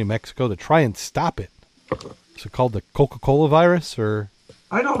County of Mexico to try and stop it. Is it called the Coca-Cola virus or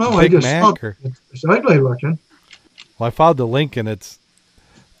I don't know. Big I just Mac saw or? it's ugly looking. Well, I found the link, and it's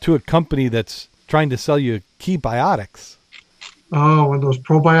to a company that's trying to sell you Keybiotics. Oh, one of those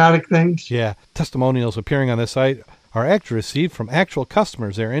probiotic things. Yeah. Testimonials appearing on this site are actually received from actual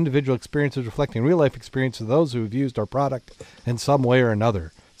customers. Their individual experiences reflecting real-life experiences of those who have used our product in some way or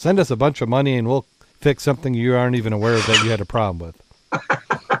another. Send us a bunch of money, and we'll fix something you aren't even aware of that you had a problem with.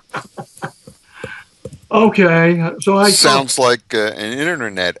 Okay, so I Sounds like an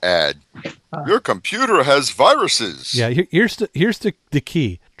internet ad. Your computer has viruses. Yeah, here's the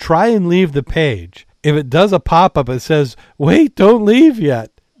key. Try and leave the page. If it does a pop-up that says, wait, don't leave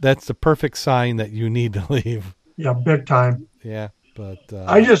yet, that's the perfect sign that you need to leave. Yeah, big time. Yeah, but...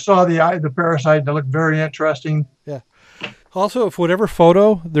 I just saw the parasite. That looked very interesting. Yeah. Also, if whatever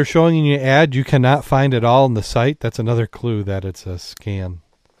photo they're showing in your ad you cannot find at all on the site, that's another clue that it's a scam.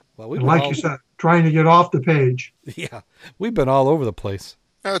 Well, And like you said, trying to get off the page. Yeah, we've been all over the place.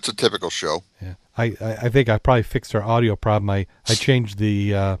 It's a typical show. Yeah, I think I probably fixed our audio problem. I changed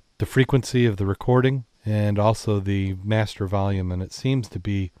the frequency of the recording and also the master volume, and it seems to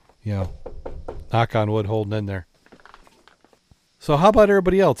be, knock on wood, holding in there. So how about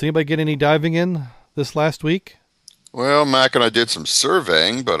everybody else? Anybody get any diving in this last week? Well, Mac and I did some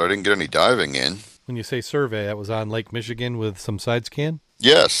surveying, but I didn't get any diving in. When you say survey, that was on Lake Michigan with some side scan?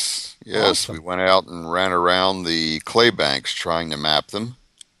 Yes. Awesome. We went out and ran around the clay banks trying to map them.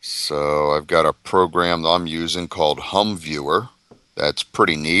 So I've got a program that I'm using called HumViewer. That's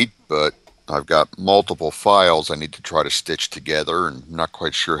pretty neat, but I've got multiple files I need to try to stitch together, and I'm not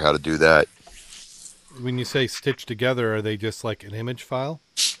quite sure how to do that. When you say stitched together, are they just like an image file?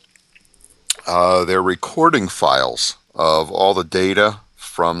 They're recording files of all the data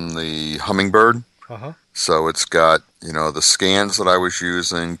from the Hummingbird. Uh-huh. So it's got, the scans that I was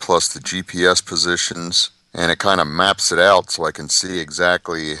using plus the GPS positions, and it kind of maps it out so I can see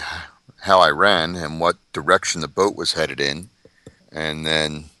exactly how I ran and what direction the boat was headed in. And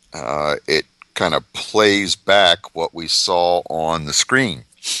then it kind of plays back what we saw on the screen.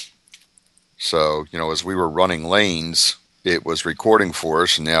 So, as we were running lanes, it was recording for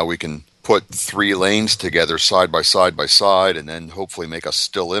us, and now we can put 3 lanes together side by side by side, and then hopefully make a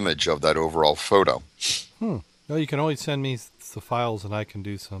still image of that overall photo. Well, you can always send me the files, and I can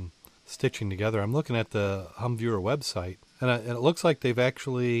do some stitching together. I'm looking at the HumViewer website, and it looks like they've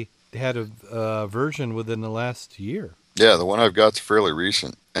actually had a version within the last year. Yeah, the one I've got's fairly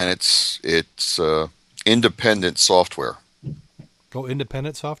recent, and it's independent software. Oh,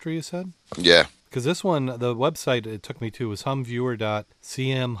 independent software, you said? Yeah. Because this one, the website it took me to was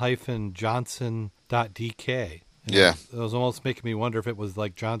humviewer.cm-johnson.dk. And Yeah. It was almost making me wonder if it was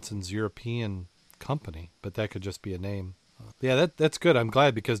like Johnson's European company, but that could just be a name. Yeah, that's good. I'm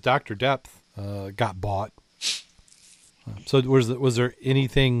glad because Dr. Depth got bought. So was there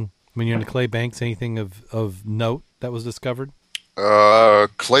anything, when you're in the Clay Banks, anything of note that was discovered?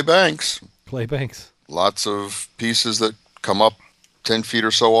 Clay Banks. Clay Banks. Lots of pieces that come up 10 feet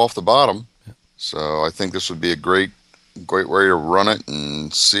or so off the bottom. Yeah. So I think this would be a great way to run it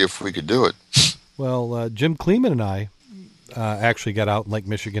and see if we could do it. Well, Jim Kleeman and I actually got out in Lake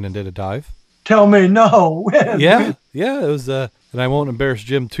Michigan and did a dive. Tell me no. Yeah, it was, and I won't embarrass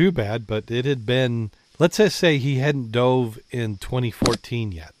Jim too bad, but it had been, let's just say he hadn't dove in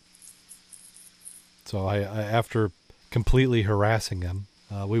 2014 yet. So I after completely harassing him,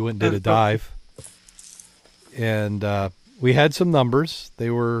 we went and did a dive, and we had some numbers.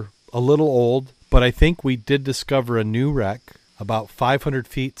 They were a little old, but I think we did discover a new wreck about 500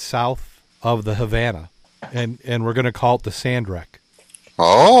 feet south of the Havana, and we're going to call it the Sand Wreck.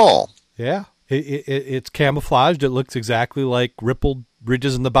 Oh. Yeah. It's camouflaged. It looks exactly like rippled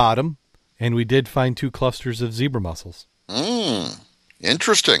ridges in the bottom, and we did find 2 clusters of zebra mussels.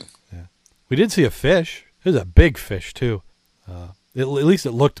 Interesting. Yeah. We did see a fish. It was a big fish, too. At least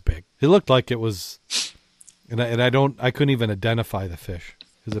it looked big. It looked like it was, and I couldn't even identify the fish.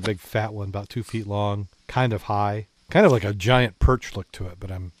 It was a big fat one, about 2 feet long, kind of high, kind of like a giant perch look to it,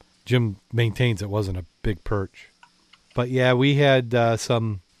 but Jim maintains it wasn't a big perch. But yeah, we had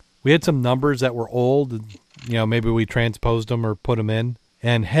some numbers that were old, and, maybe we transposed them or put them in.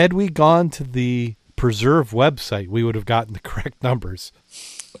 And had we gone to the preserve website, we would have gotten the correct numbers.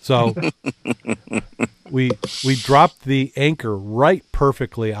 So we dropped the anchor right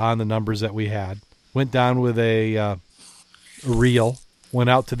perfectly on the numbers that we had. Went down with a reel,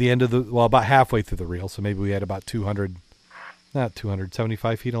 went out to the end of about halfway through the reel. So maybe we had about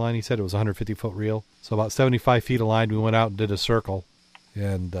 75 feet of line. He said it was a 150-foot reel. So about 75 feet of line, we went out and did a circle.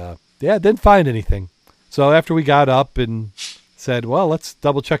 And, didn't find anything. So after we got up and said, well, let's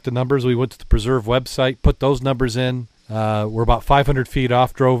double check the numbers, we went to the preserve website, put those numbers in. We're about 500 feet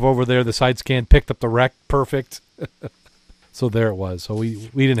off, drove over there, the side scan, picked up the wreck, perfect. So there it was. So we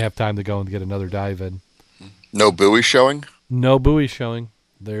didn't have time to go and get another dive in. No buoy showing? No buoy showing.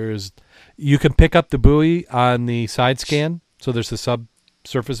 You can pick up the buoy on the side scan. So there's the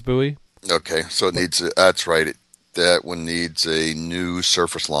subsurface buoy. Okay, so that's right. That one needs a new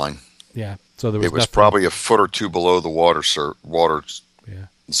surface line. Yeah. So it was probably a foot or two below the water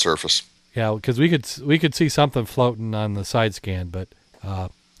surface. Yeah, because we could see something floating on the side scan, but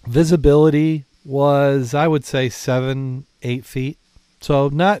visibility was, I would say, 7-8 feet. So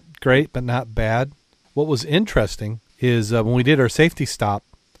not great, but not bad. What was interesting is when we did our safety stop,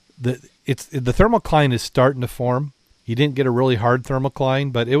 the thermocline is starting to form. You didn't get a really hard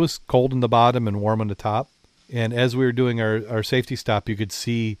thermocline, but it was cold in the bottom and warm on the top. And as we were doing our safety stop, you could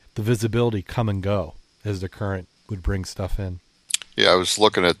see the visibility come and go as the current would bring stuff in. Yeah, I was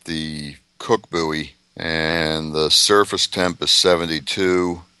looking at the Cook buoy, and the surface temp is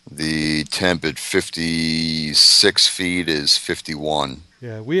 72. The temp at 56 feet is 51.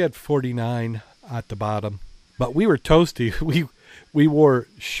 Yeah, we had 49 at the bottom, but we were toasty. We wore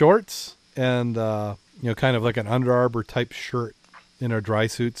shorts and kind of like an Under Armour type shirt in our dry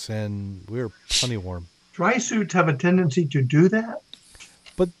suits, and we were plenty warm. Dry suits have a tendency to do that?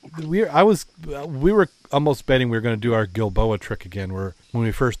 But we were almost betting we were going to do our Gilboa trick again, where when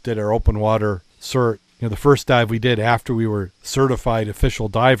we first did our open water cert, the first dive we did after we were certified official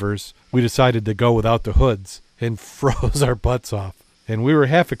divers, we decided to go without the hoods and froze our butts off. And we were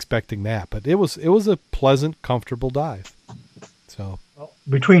half expecting that, but it was a pleasant, comfortable dive. So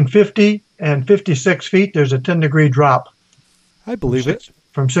between 50 and 56 feet, there's a 10-degree drop. I believe it.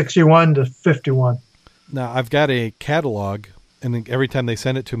 From 61 to 51. Now, I've got a catalog, and every time they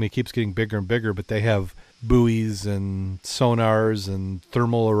send it to me, it keeps getting bigger and bigger, but they have buoys and sonars and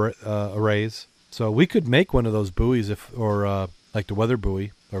thermal arrays. So we could make one of those buoys, like the weather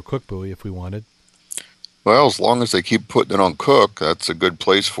buoy or Cook buoy if we wanted. Well, as long as they keep putting it on Cook, that's a good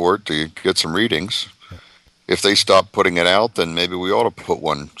place for it to get some readings. Yeah. If they stop putting it out, then maybe we ought to put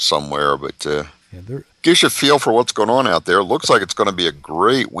one somewhere. But gives you a feel for what's going on out there. It looks like it's going to be a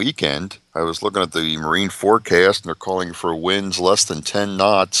great weekend. I was looking at the marine forecast, and they're calling for winds less than 10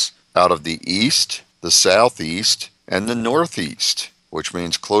 knots out of the east, the southeast, and the northeast, which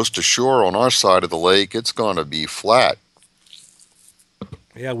means close to shore on our side of the lake, it's going to be flat.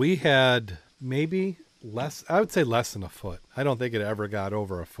 Yeah, we had maybe less, I would say less than a foot. I don't think it ever got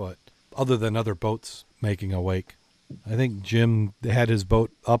over a foot, other than other boats making a wake. I think Jim had his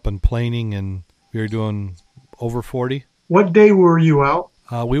boat up and planing, and we were doing over 40. What day were you out?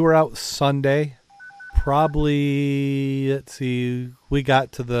 We were out Sunday. Probably, let's see, we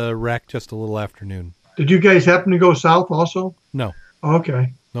got to the wreck just a little afternoon. Did you guys happen to go south also? No.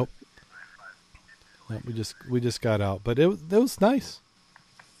 Okay. Nope. No, we just got out, but it was nice.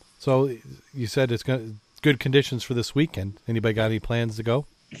 So you said it's good conditions for this weekend. Anybody got any plans to go?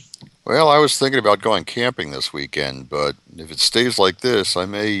 Well, I was thinking about going camping this weekend, but if it stays like this, I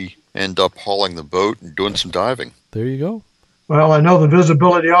may end up hauling the boat and doing some diving. There you go. Well, I know the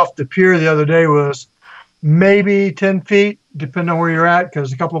visibility off the pier the other day was maybe 10 feet, depending on where you're at,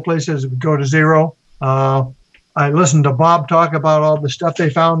 because a couple of places would go to zero. I listened to Bob talk about all the stuff they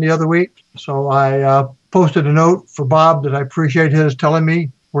found the other week, so I posted a note for Bob that I appreciate his telling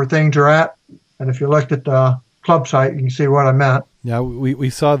me where things are at. And if you looked at the club site, you can see what I meant. Yeah, we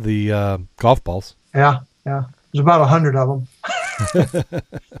saw the golf balls. Yeah. There's about 100 of them.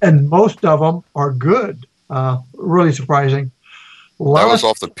 And most of them are good. Really surprising. That was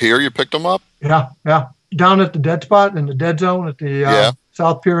off the pier you picked them up? Yeah. Down at the dead spot in the dead zone at the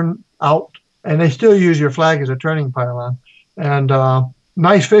South Pier and out. And they still use your flag as a training pylon. And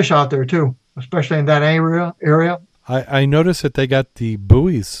nice fish out there, too, especially in that area. I noticed that they got the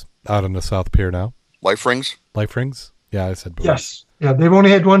buoys out on the South Pier now. Life rings? Life rings? Yeah, I said buoys. Yes. Yeah, they've only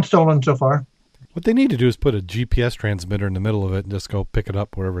had one stolen so far. What they need to do is put a GPS transmitter in the middle of it and just go pick it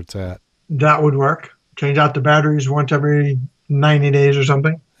up wherever it's at. That would work. Change out the batteries once every 90 days or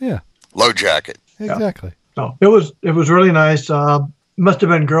something. Yeah. Low jacket. Exactly. So it was really nice. Must have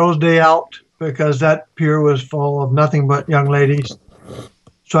been girls' day out because that pier was full of nothing but young ladies.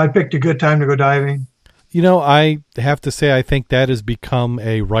 So I picked a good time to go diving. You know, I have to say I think that has become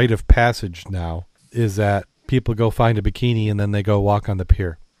a rite of passage now, is that people go find a bikini and then they go walk on the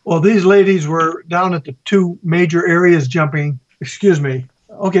pier. Well, these ladies were down at the two major areas jumping. Jumping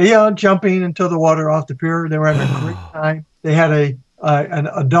into the water off the pier. They were having a great time. They had an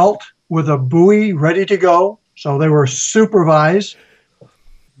adult with a buoy ready to go, so they were supervised.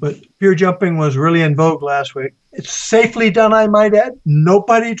 But pier jumping was really in vogue last week. It's safely done, I might add.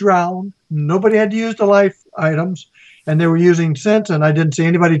 Nobody drowned. Nobody had to use the life items, and they were using scents, and I didn't see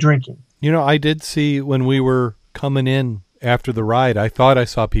anybody drinking. You know, I did see when we were coming in after the ride, I thought I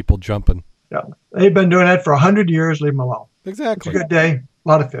saw people jumping. Yeah, they've been doing that for 100 years. Leave them alone. Exactly. It's a good day. A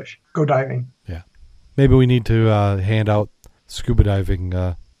lot of fish. Go diving. Yeah. Maybe we need to hand out scuba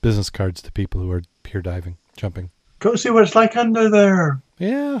diving business cards to people who are pier diving, jumping. Go see what it's like under there.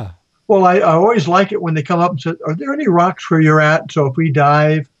 Yeah. Well, I always like it when they come up and say, are there any rocks where you're at? So if we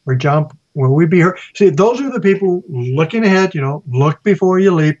dive or jump, will we be here? See, those are the people looking ahead, look before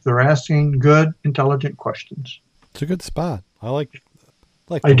you leap. They're asking good, intelligent questions. It's a good spot. I like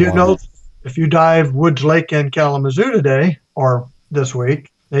I do know if you dive Woods Lake in Kalamazoo today or this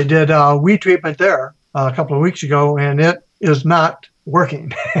week, they did weed treatment there a couple of weeks ago, and it is not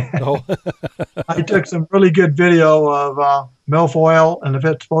working. Oh. I took some really good video of milfoil, and if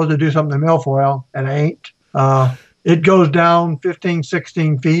it's supposed to do something to milfoil, it ain't. It goes down 15,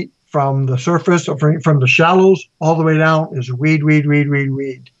 16 feet from the surface, or from the shallows all the way down is weed.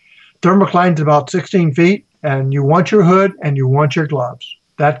 Thermocline is about 16 feet, and you want your hood and you want your gloves.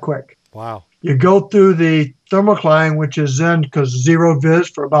 That quick. Wow. You go through the thermocline, which is then because zero vis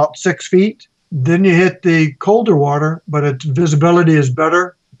for about 6 feet. Then you hit the colder water, but its visibility is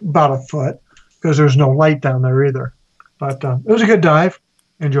better, about a foot, because there's no light down there either. But it was a good dive.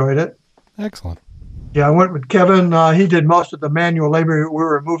 Enjoyed it. Excellent. Yeah, I went with Kevin. He did most of the manual labor. We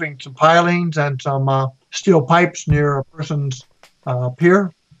were moving some pilings and some steel pipes near a person's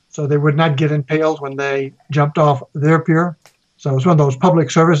pier, so they would not get impaled when they jumped off their pier. So it's one of those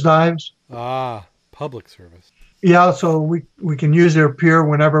public service dives. Ah, public service. Yeah, so we can use their pier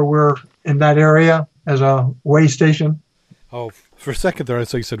whenever we're in that area as a way station. Oh, for a second there, I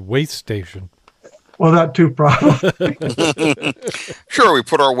thought you said waste station. Well, that too, probably. Sure, we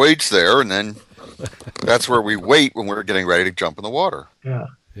put our weights there, and then that's where we wait when we're getting ready to jump in the water.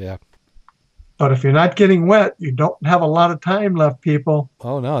 Yeah. But if you're not getting wet, you don't have a lot of time left, people.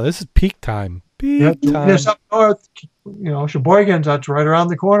 Oh, no, this is peak time. Peak time. This up north, Sheboygan's, that's right around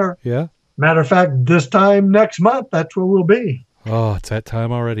the corner. Yeah. Matter of fact, this time next month, that's where we'll be. Oh, it's that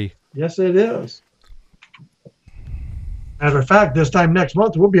time already. Yes, it is. Matter of fact, this time next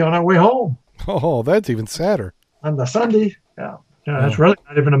month, we'll be on our way home Oh, that's even sadder. on the Sunday. Yeah. That's really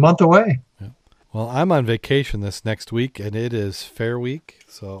not even a month away. Well, I'm on vacation this next week, and it is Fair Week,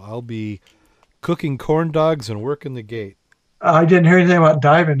 so I'll be cooking corn dogs and working the gate. I didn't hear anything about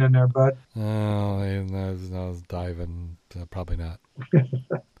diving in there, bud. Oh, I was diving. Probably not.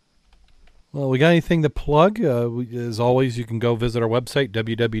 Well, we got anything to plug? As always, you can go visit our website,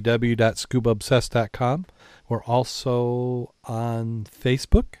 www.scubaobsessed.com. We're also on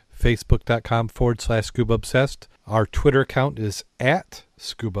Facebook, facebook.com/scubaobsessed. Our Twitter account is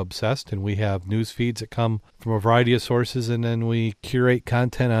 @scubaobsessed, and we have news feeds that come from a variety of sources, and then we curate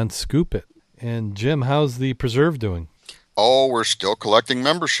content on Scoop It. And Jim, how's the Preserve doing? Oh, we're still collecting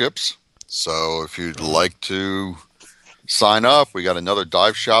memberships. So if you'd like to sign up, we got another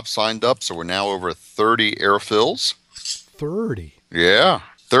dive shop signed up. So we're now over 30 air fills. 30. Yeah,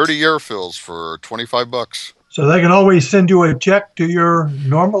 30 air fills for $25. So they can always send you a check to your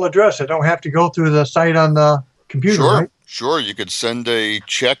normal address. They don't have to go through the site on the computer, Sure, right? sure. You could send a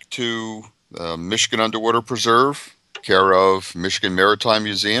check to Michigan Underwater Preserve, care of Michigan Maritime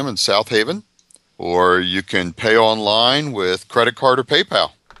Museum in South Haven, or you can pay online with credit card or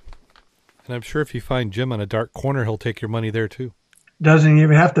PayPal. And I'm sure if you find Jim on a dark corner, he'll take your money there too. Doesn't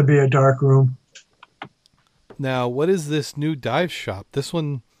even have to be a dark room. Now, what is this new dive shop? This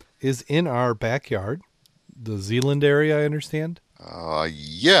one is in our backyard, the Zealand area, I understand.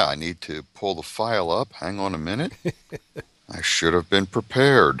 Yeah, I need to pull the file up. Hang on a minute. I should have been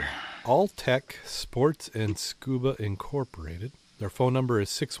prepared. Alltech Sports and Scuba Incorporated. Their phone number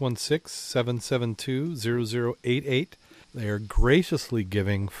is 616-772-0088. They are graciously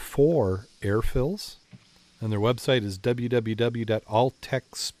giving 4 air fills, and their website is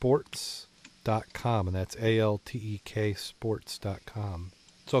www.alltechsports.com, and that's ALTEK sports.com.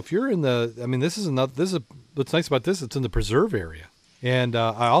 So if you're in the, I mean, what's nice about this, it's in the preserve area. And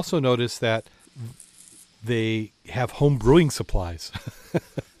I also noticed that they have home brewing supplies.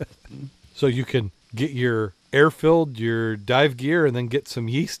 So you can get your air filled, your dive gear, and then get some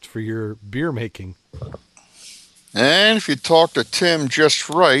yeast for your beer making. And if you talk to Tim just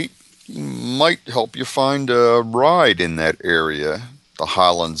right, he might help you find a ride in that area, the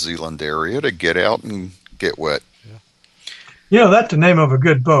Holland Zealand area, to get out and get wet. You know, that's the name of a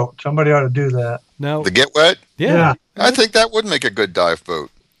good boat. Somebody ought to do that. Now, The Get Wet? yeah. I think that would make a good dive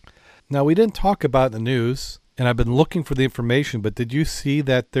boat. Now, we didn't talk about the news, and I've been looking for the information, but did you see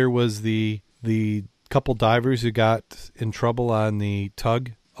that there was the couple divers who got in trouble on the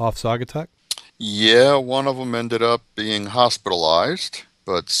tug off Saugatuck? Yeah, one of them ended up being hospitalized,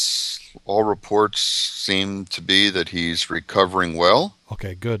 but all reports seem to be that he's recovering well.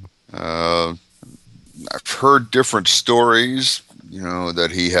 Okay, good. I've heard different stories,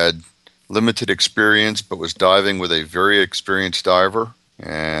 that he had limited experience but was diving with a very experienced diver,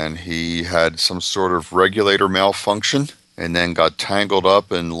 and he had some sort of regulator malfunction and then got tangled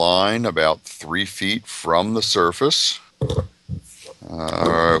up in line about 3 feet from the surface.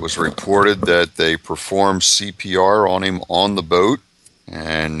 It was reported that they performed CPR on him on the boat,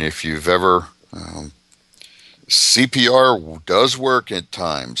 and if you've ever... CPR does work at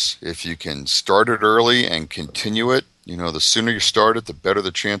times. If you can start it early and continue it, the sooner you start it, the better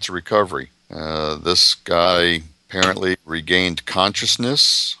the chance of recovery. This guy apparently regained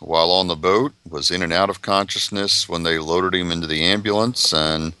consciousness while on the boat, was in and out of consciousness when they loaded him into the ambulance,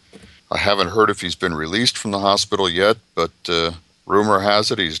 and I haven't heard if he's been released from the hospital yet, but rumor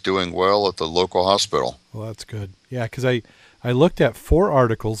has it he's doing well at the local hospital. Well, that's good. Yeah, because I looked at 4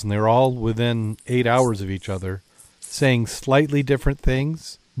 articles, and they were all within 8 hours of each other, saying slightly different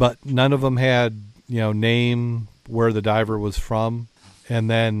things, but none of them had, name, where the diver was from, and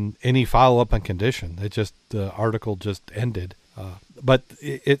then any follow-up on condition. The article just ended. But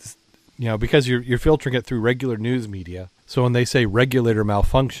it's, because you're filtering it through regular news media, so when they say regulator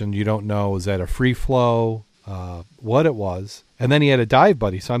malfunction, you don't know, is that a free flow, what it was. And then he had a dive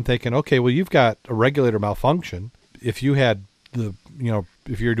buddy, so I'm thinking, okay, well, you've got a regulator malfunction. If you had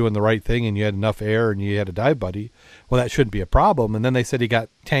if you're doing the right thing and you had enough air and you had a dive buddy, well, that shouldn't be a problem. And then they said he got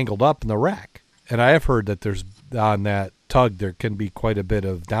tangled up in the wreck. And I have heard that there's, on that tug, there can be quite a bit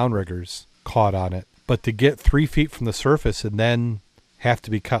of downriggers caught on it. But to get 3 feet from the surface and then have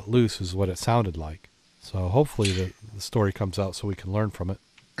to be cut loose is what it sounded like. So hopefully the story comes out so we can learn from it.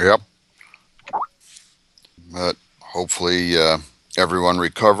 Yep. But hopefully everyone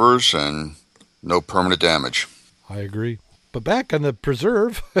recovers and no permanent damage. I agree. But back on the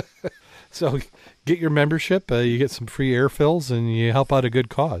preserve, so get your membership, you get some free air fills, and you help out a good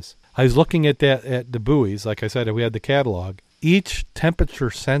cause. I was looking at the buoys. Like I said, we had the catalog. Each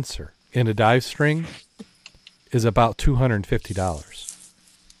temperature sensor in a dive string is about $250.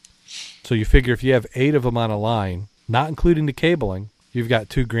 So you figure if you have 8 of them on a line, not including the cabling, you've got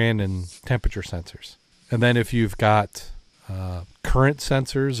 $2,000 in temperature sensors. And then if you've got current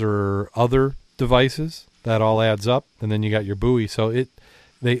sensors or other devices, that all adds up. And then you got your buoy. So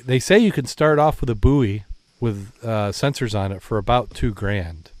they say you can start off with a buoy with sensors on it for about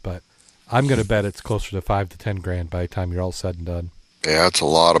 $2,000, but I'm going to bet it's closer to $5,000 to $10,000 by the time you're all said and done. Yeah, it's a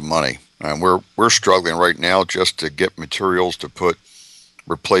lot of money. And we're struggling right now just to get materials to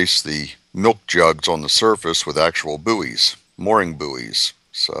replace the milk jugs on the surface with actual buoys, mooring buoys.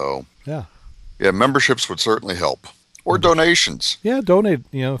 So yeah, memberships would certainly help. Or donations. Yeah, donate.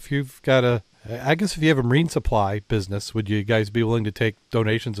 If you've got I guess if you have a marine supply business, would you guys be willing to take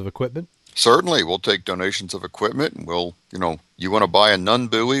donations of equipment? Certainly, we'll take donations of equipment, and we'll, you want to buy a Nun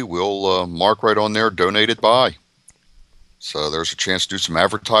buoy, we'll mark right on there, donated by. So there's a chance to do some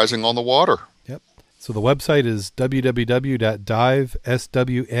advertising on the water. Yep. So the website is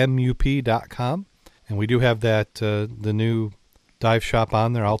www.diveswmup.com, and we do have that the new dive shop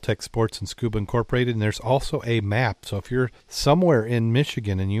on there, Altech Sports and Scuba Incorporated, and there's also a map. So if you're somewhere in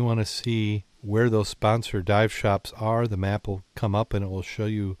Michigan and you want to see where those sponsored dive shops are, the map will come up and it will show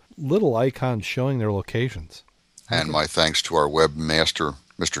you little icons showing their locations. And my thanks to our webmaster,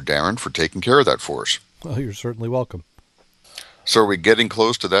 Mr. Darren, for taking care of that for us. Well, you're certainly welcome. So are we getting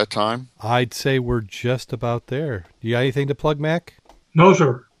close to that time? I'd say we're just about there. Do you got anything to plug, Mac? No,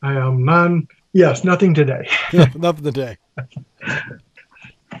 sir. I am none. Yes, nothing today. Nothing today.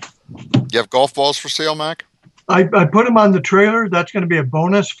 You have golf balls for sale, Mac? I put them on the trailer. That's going to be a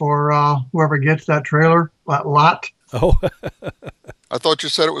bonus for whoever gets that trailer, that lot. Oh. I thought you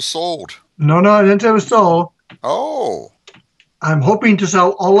said it was sold. No, I didn't say it was sold. Oh. I'm hoping to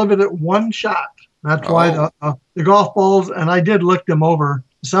sell all of it at one shot. That's why the golf balls, and I did look them over.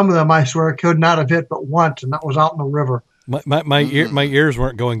 Some of them, I swear, could not have hit but once, and that was out in the river. My ears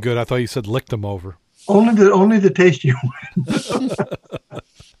weren't going good. I thought you said licked them over. Only the tasty one.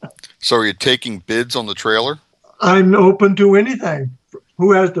 So are you taking bids on the trailer? I'm open to anything.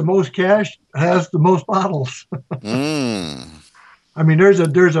 Who has the most cash has the most bottles. I mean, there's a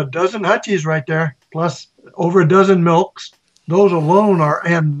dozen Hutchies right there, plus over a dozen Milks. Those alone are,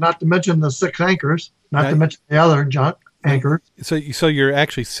 and not to mention the 6 anchors, to mention the other junk anchors. So you're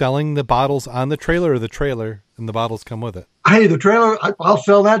actually selling the bottles on the trailer, or the trailer and the bottles come with it? Hey, the trailer, I'll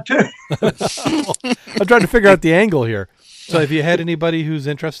sell that too. I'm trying to figure out the angle here. So have you had anybody who's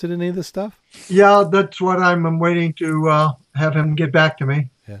interested in any of this stuff? Yeah, that's what I'm waiting to have him get back to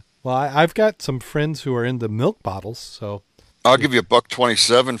me. Yeah. Well, I've got some friends who are into milk bottles, so I'll give you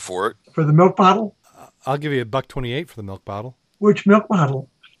 $1.27 for it. For the milk bottle? I'll give you $1.28 for the milk bottle. Which milk bottle?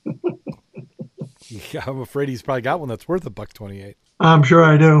 Yeah, I'm afraid he's probably got one that's worth $1.28. I'm sure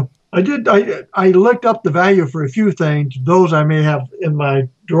I do. I looked up the value for a few things. Those I may have in my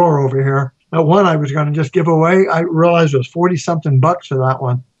drawer over here. That one I was going to just give away. I realized it was $40-something for that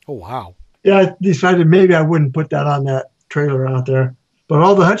one. Oh, wow. Yeah, I decided maybe I wouldn't put that on that trailer out there. But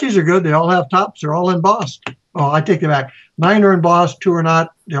all the Hutchies are good. They all have tops. They're all embossed. Oh, I take it back. 9 are embossed, 2 are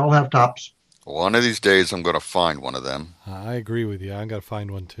not. They all have tops. One of these days, I'm going to find one of them. I agree with you. I'm going to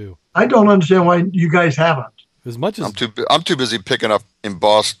find one, too. I don't understand why you guys haven't. As much as I'm too busy picking up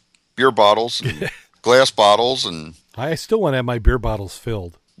embossed beer bottles and glass bottles, and I still want to have my beer bottles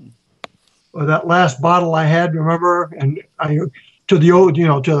filled. Well, that last bottle I had, remember, and to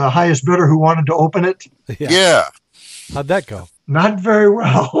the highest bidder who wanted to open it. Yeah. How'd that go? Not very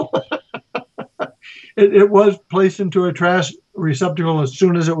well. It was placed into a trash receptacle as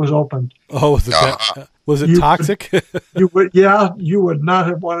soon as it was opened. Oh, was it toxic? You would not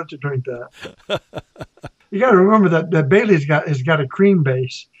have wanted to drink that. You got to remember that Bailey's has got a cream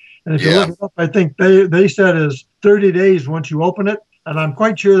base, and if you look it up, I think they said is 30 days once you open it, and I'm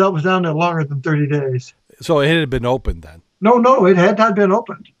quite sure that was down there longer than 30 days. So it had been opened then? No, it had not been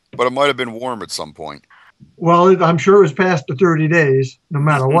opened. But it might have been warm at some point. Well, I'm sure it was past the 30 days, no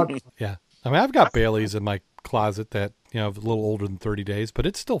matter what. Yeah. I mean, I've got Bailey's in my closet that, a little older than 30 days, but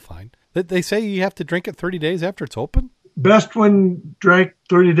it's still fine. They say you have to drink it 30 days after it's open? Best when drank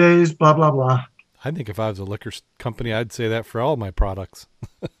 30 days, blah, blah, blah. I think if I was a liquor company, I'd say that for all my products.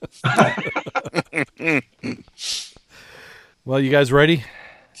 Well, you guys ready?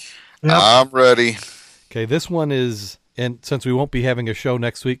 Yep. I'm ready. Okay, this one is, and since we won't be having a show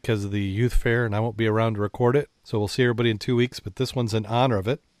next week because of the youth fair and I won't be around to record it, so we'll see everybody in 2 weeks, but this one's in honor of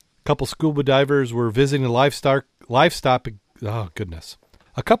it. A couple scuba divers were visiting the livestock. Oh, goodness.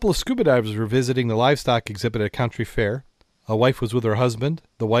 A couple of scuba divers were visiting the livestock exhibit at a country fair. A wife was with her husband.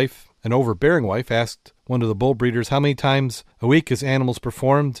 The wife, an overbearing wife, asked one of the bull breeders how many times a week his animals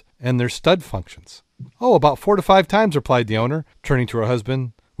performed and their stud functions. Oh, about 4 to 5 times, replied the owner. Turning to her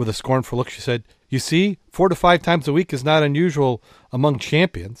husband with a scornful look, she said, "You see, 4 to 5 times a week is not unusual among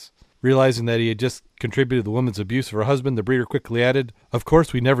champions." Realizing that he had just contributed to the woman's abuse of her husband, the breeder quickly added, "Of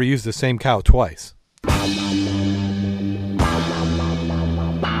course, we never use the same cow twice."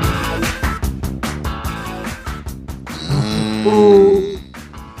 Ooh.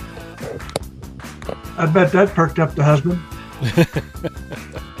 I bet that perked up the husband.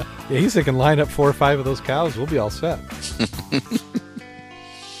 Yeah, he's thinking line up 4 or 5 of those cows. We'll be all set.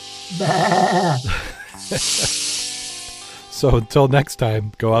 So until next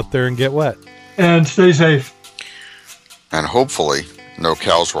time, go out there and get wet. And stay safe. And hopefully, no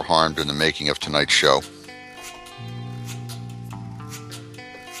cows were harmed in the making of tonight's show.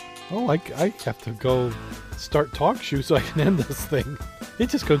 Oh, I have to go start talk shoe so I can end this thing.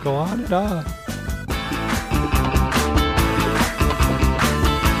 It's just going to go on and on.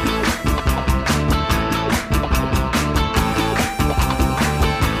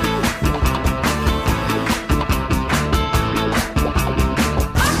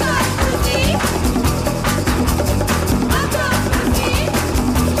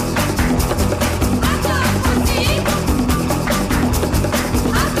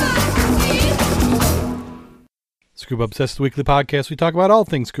 Scuba Obsessed Weekly Podcast. We talk about all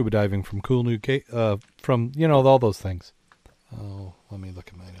things scuba diving, from cool new, from all those things. Oh, let me look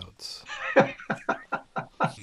at my notes.